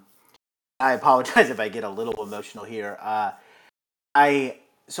 I apologize if I get a little emotional here. I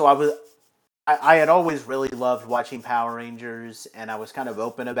so I was I had always really loved watching Power Rangers, and I was kind of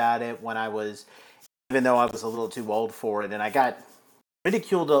open about it when I was, even though I was a little too old for it, and I got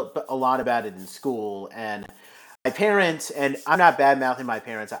ridiculed a lot about it in school. And my parents, and I'm not bad mouthing my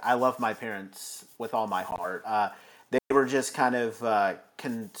parents. I love my parents with all my heart. They were just kind of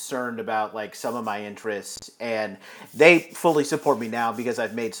concerned about like some of my interests, and they fully support me now because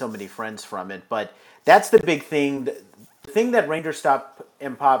I've made so many friends from it. But that's the big thing. The thing that Ranger Stop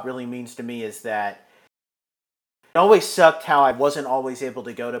and Pop really means to me is that it always sucked how I wasn't always able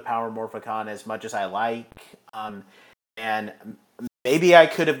to go to Power Morphicon as much as I like. And maybe I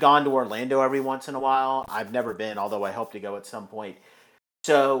could have gone to Orlando every once in a while. I've never been, although I hope to go at some point.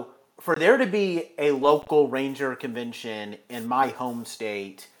 So for there to be a local Ranger convention in my home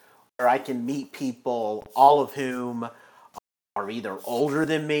state where I can meet people, all of whom are either older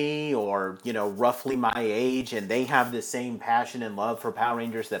than me or, roughly my age, and they have the same passion and love for Power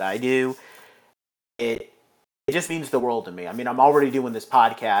Rangers that I do, it just means the world to me. I mean, I'm already doing this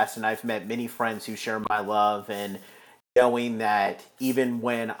podcast, and I've met many friends who share my love, and knowing that even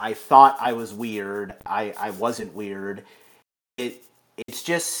when I thought I was weird, I wasn't weird. It it's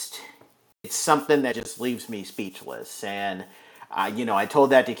just it's something that just leaves me speechless. And I told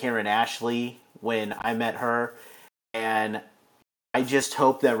that to Karen Ashley when I met her, and I just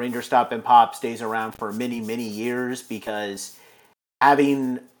hope that Ranger Stop and Pop stays around for many, many years, because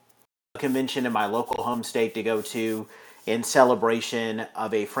having a convention in my local home state to go to in celebration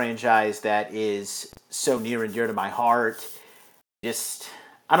of a franchise that is so near and dear to my heart, just,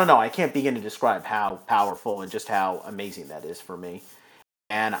 I don't know, I can't begin to describe how powerful and just how amazing that is for me.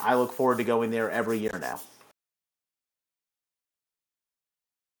 And I look forward to going there every year now.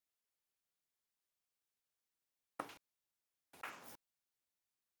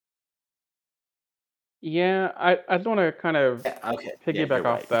 Yeah, I just want to kind of Yeah, okay. Yeah, piggyback you're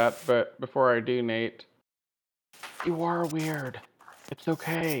off right. that, but before I do, Nate, you are weird. It's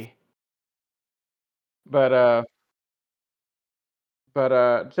okay. But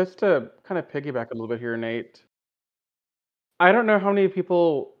just to kind of piggyback a little bit here, Nate. I don't know how many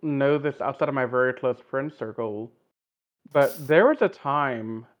people know this outside of my very close friend circle, but there was a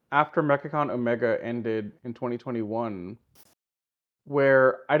time after MechaCon Omega ended in 2021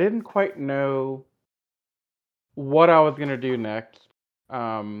 where I didn't quite know what I was gonna do next.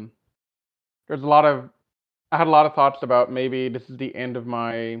 Um, there's a lot of I had a lot of thoughts about maybe this is the end of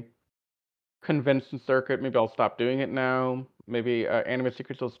my convention circuit. Maybe I'll stop doing it now. Maybe Anime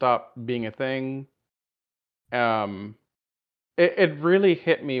Secrets will stop being a thing. Um, it really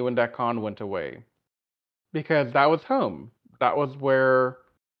hit me when that con went away because that was home. That was where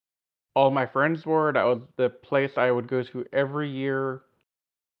all my friends were. That was the place I would go to every year.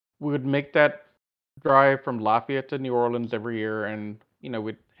 We would make that drive from Lafayette to New Orleans every year, and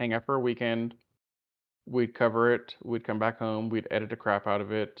we'd hang out for a weekend. We'd cover it. We'd come back home. We'd edit the crap out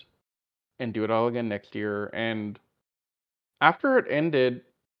of it, and do it all again next year. And after it ended,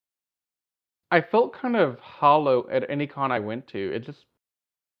 I felt kind of hollow at any con I went to. It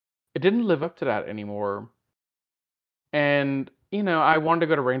didn't live up to that anymore. And I wanted to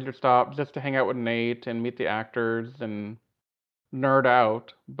go to Rangerstop just to hang out with Nate and meet the actors and nerd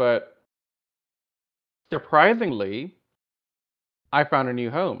out. But surprisingly, I found a new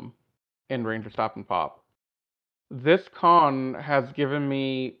home in Rangerstop and Pop. This con has given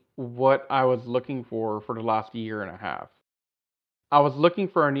me what I was looking for the last year and a half. I was looking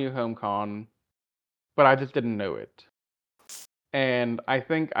for a new home con, but I just didn't know it. And I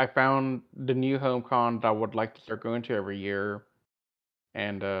think I found the new home con that I would like to start going to every year.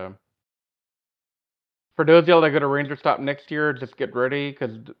 And for those of y'all that go to Rangerstop next year, just get ready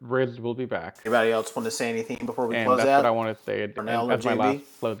because Riz will be back. Anybody else want to say anything before we And close that's out? what I want to say Cornell or as my JB?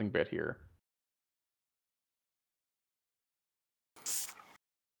 last closing bit here.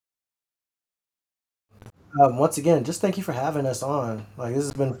 Once again, just thank you for having us on. Like, this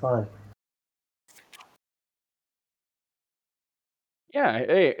has been fun. Yeah,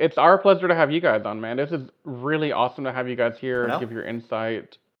 hey, it's our pleasure to have you guys on, man. This is really awesome to have you guys here, Cornell? give your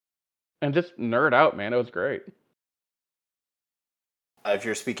insight, and just nerd out, man. It was great. If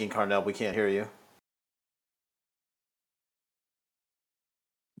you're speaking, Cornell, we can't hear you.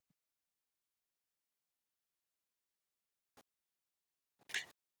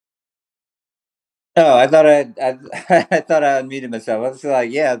 Oh, I thought I thought I unmuted myself. I was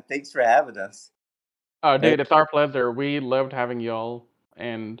like, yeah, thanks for having us. Oh, dude, it's our pleasure. We loved having y'all,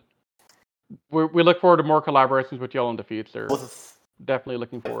 and we look forward to more collaborations with y'all in the future. Definitely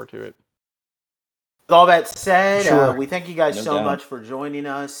looking forward to it. With all that said, Sure. we thank you guys No so doubt. much for joining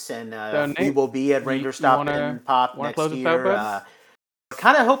us, and So, we Nate, will be at you Rangerstop wanna- and Pop wanna next close us out, year. bud? We're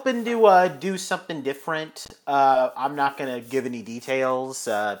kind of hoping to do something different. I'm not going to give any details.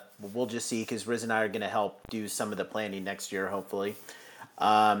 We'll just see because Riz and I are going to help do some of the planning next year, hopefully.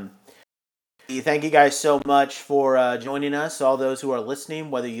 Thank you guys so much for joining us. All those who are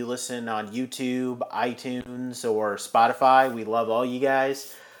listening, whether you listen on YouTube, iTunes, or Spotify, we love all you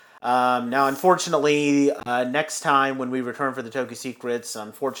guys. Now, unfortunately, next time when we return for the Toku Secrets,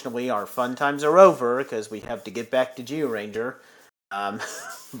 unfortunately, our fun times are over because we have to get back to Geo Ranger.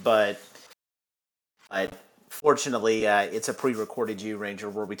 But fortunately, it's a pre-recorded Geo Ranger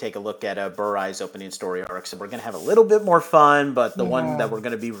where we take a look at Burai's opening story arc. So we're going to have a little bit more fun, but the one that we're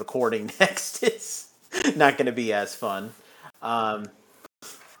going to be recording next is not going to be as fun.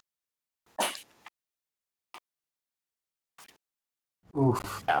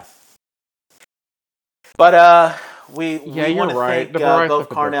 Oof. Yeah. But we you're want to right. thank The Burai both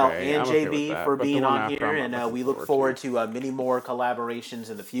stuff is Cornell okay. and I'm okay with JB that, for but the being one on after, here, I'm not and looking we look forward forward to many more collaborations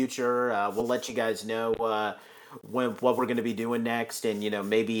in the future. We'll let you guys know what we're going to be doing next, and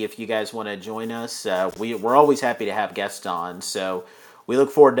maybe if you guys want to join us, we're always happy to have guests on. So we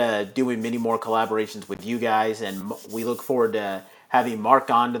look forward to doing many more collaborations with you guys, and we look forward to having Mark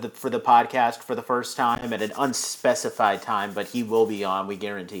on for the podcast for the first time at an unspecified time, but he will be on, we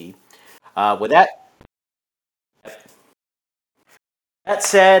guarantee. With that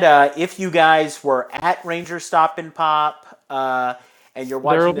said, if you guys were at Rangerstop and Pop and you're There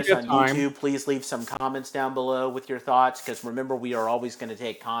will watching be this a on time. YouTube, please leave some comments down below with your thoughts, because remember, we are always going to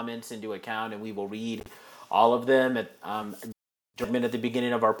take comments into account, and we will read all of them at the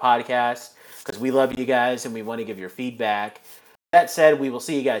beginning of our podcast, because we love you guys and we want to give your feedback. That said, we will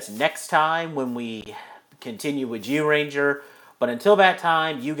see you guys next time when we continue with G Ranger. But until that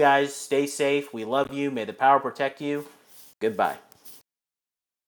time, you guys stay safe. We love you. May the power protect you. Goodbye.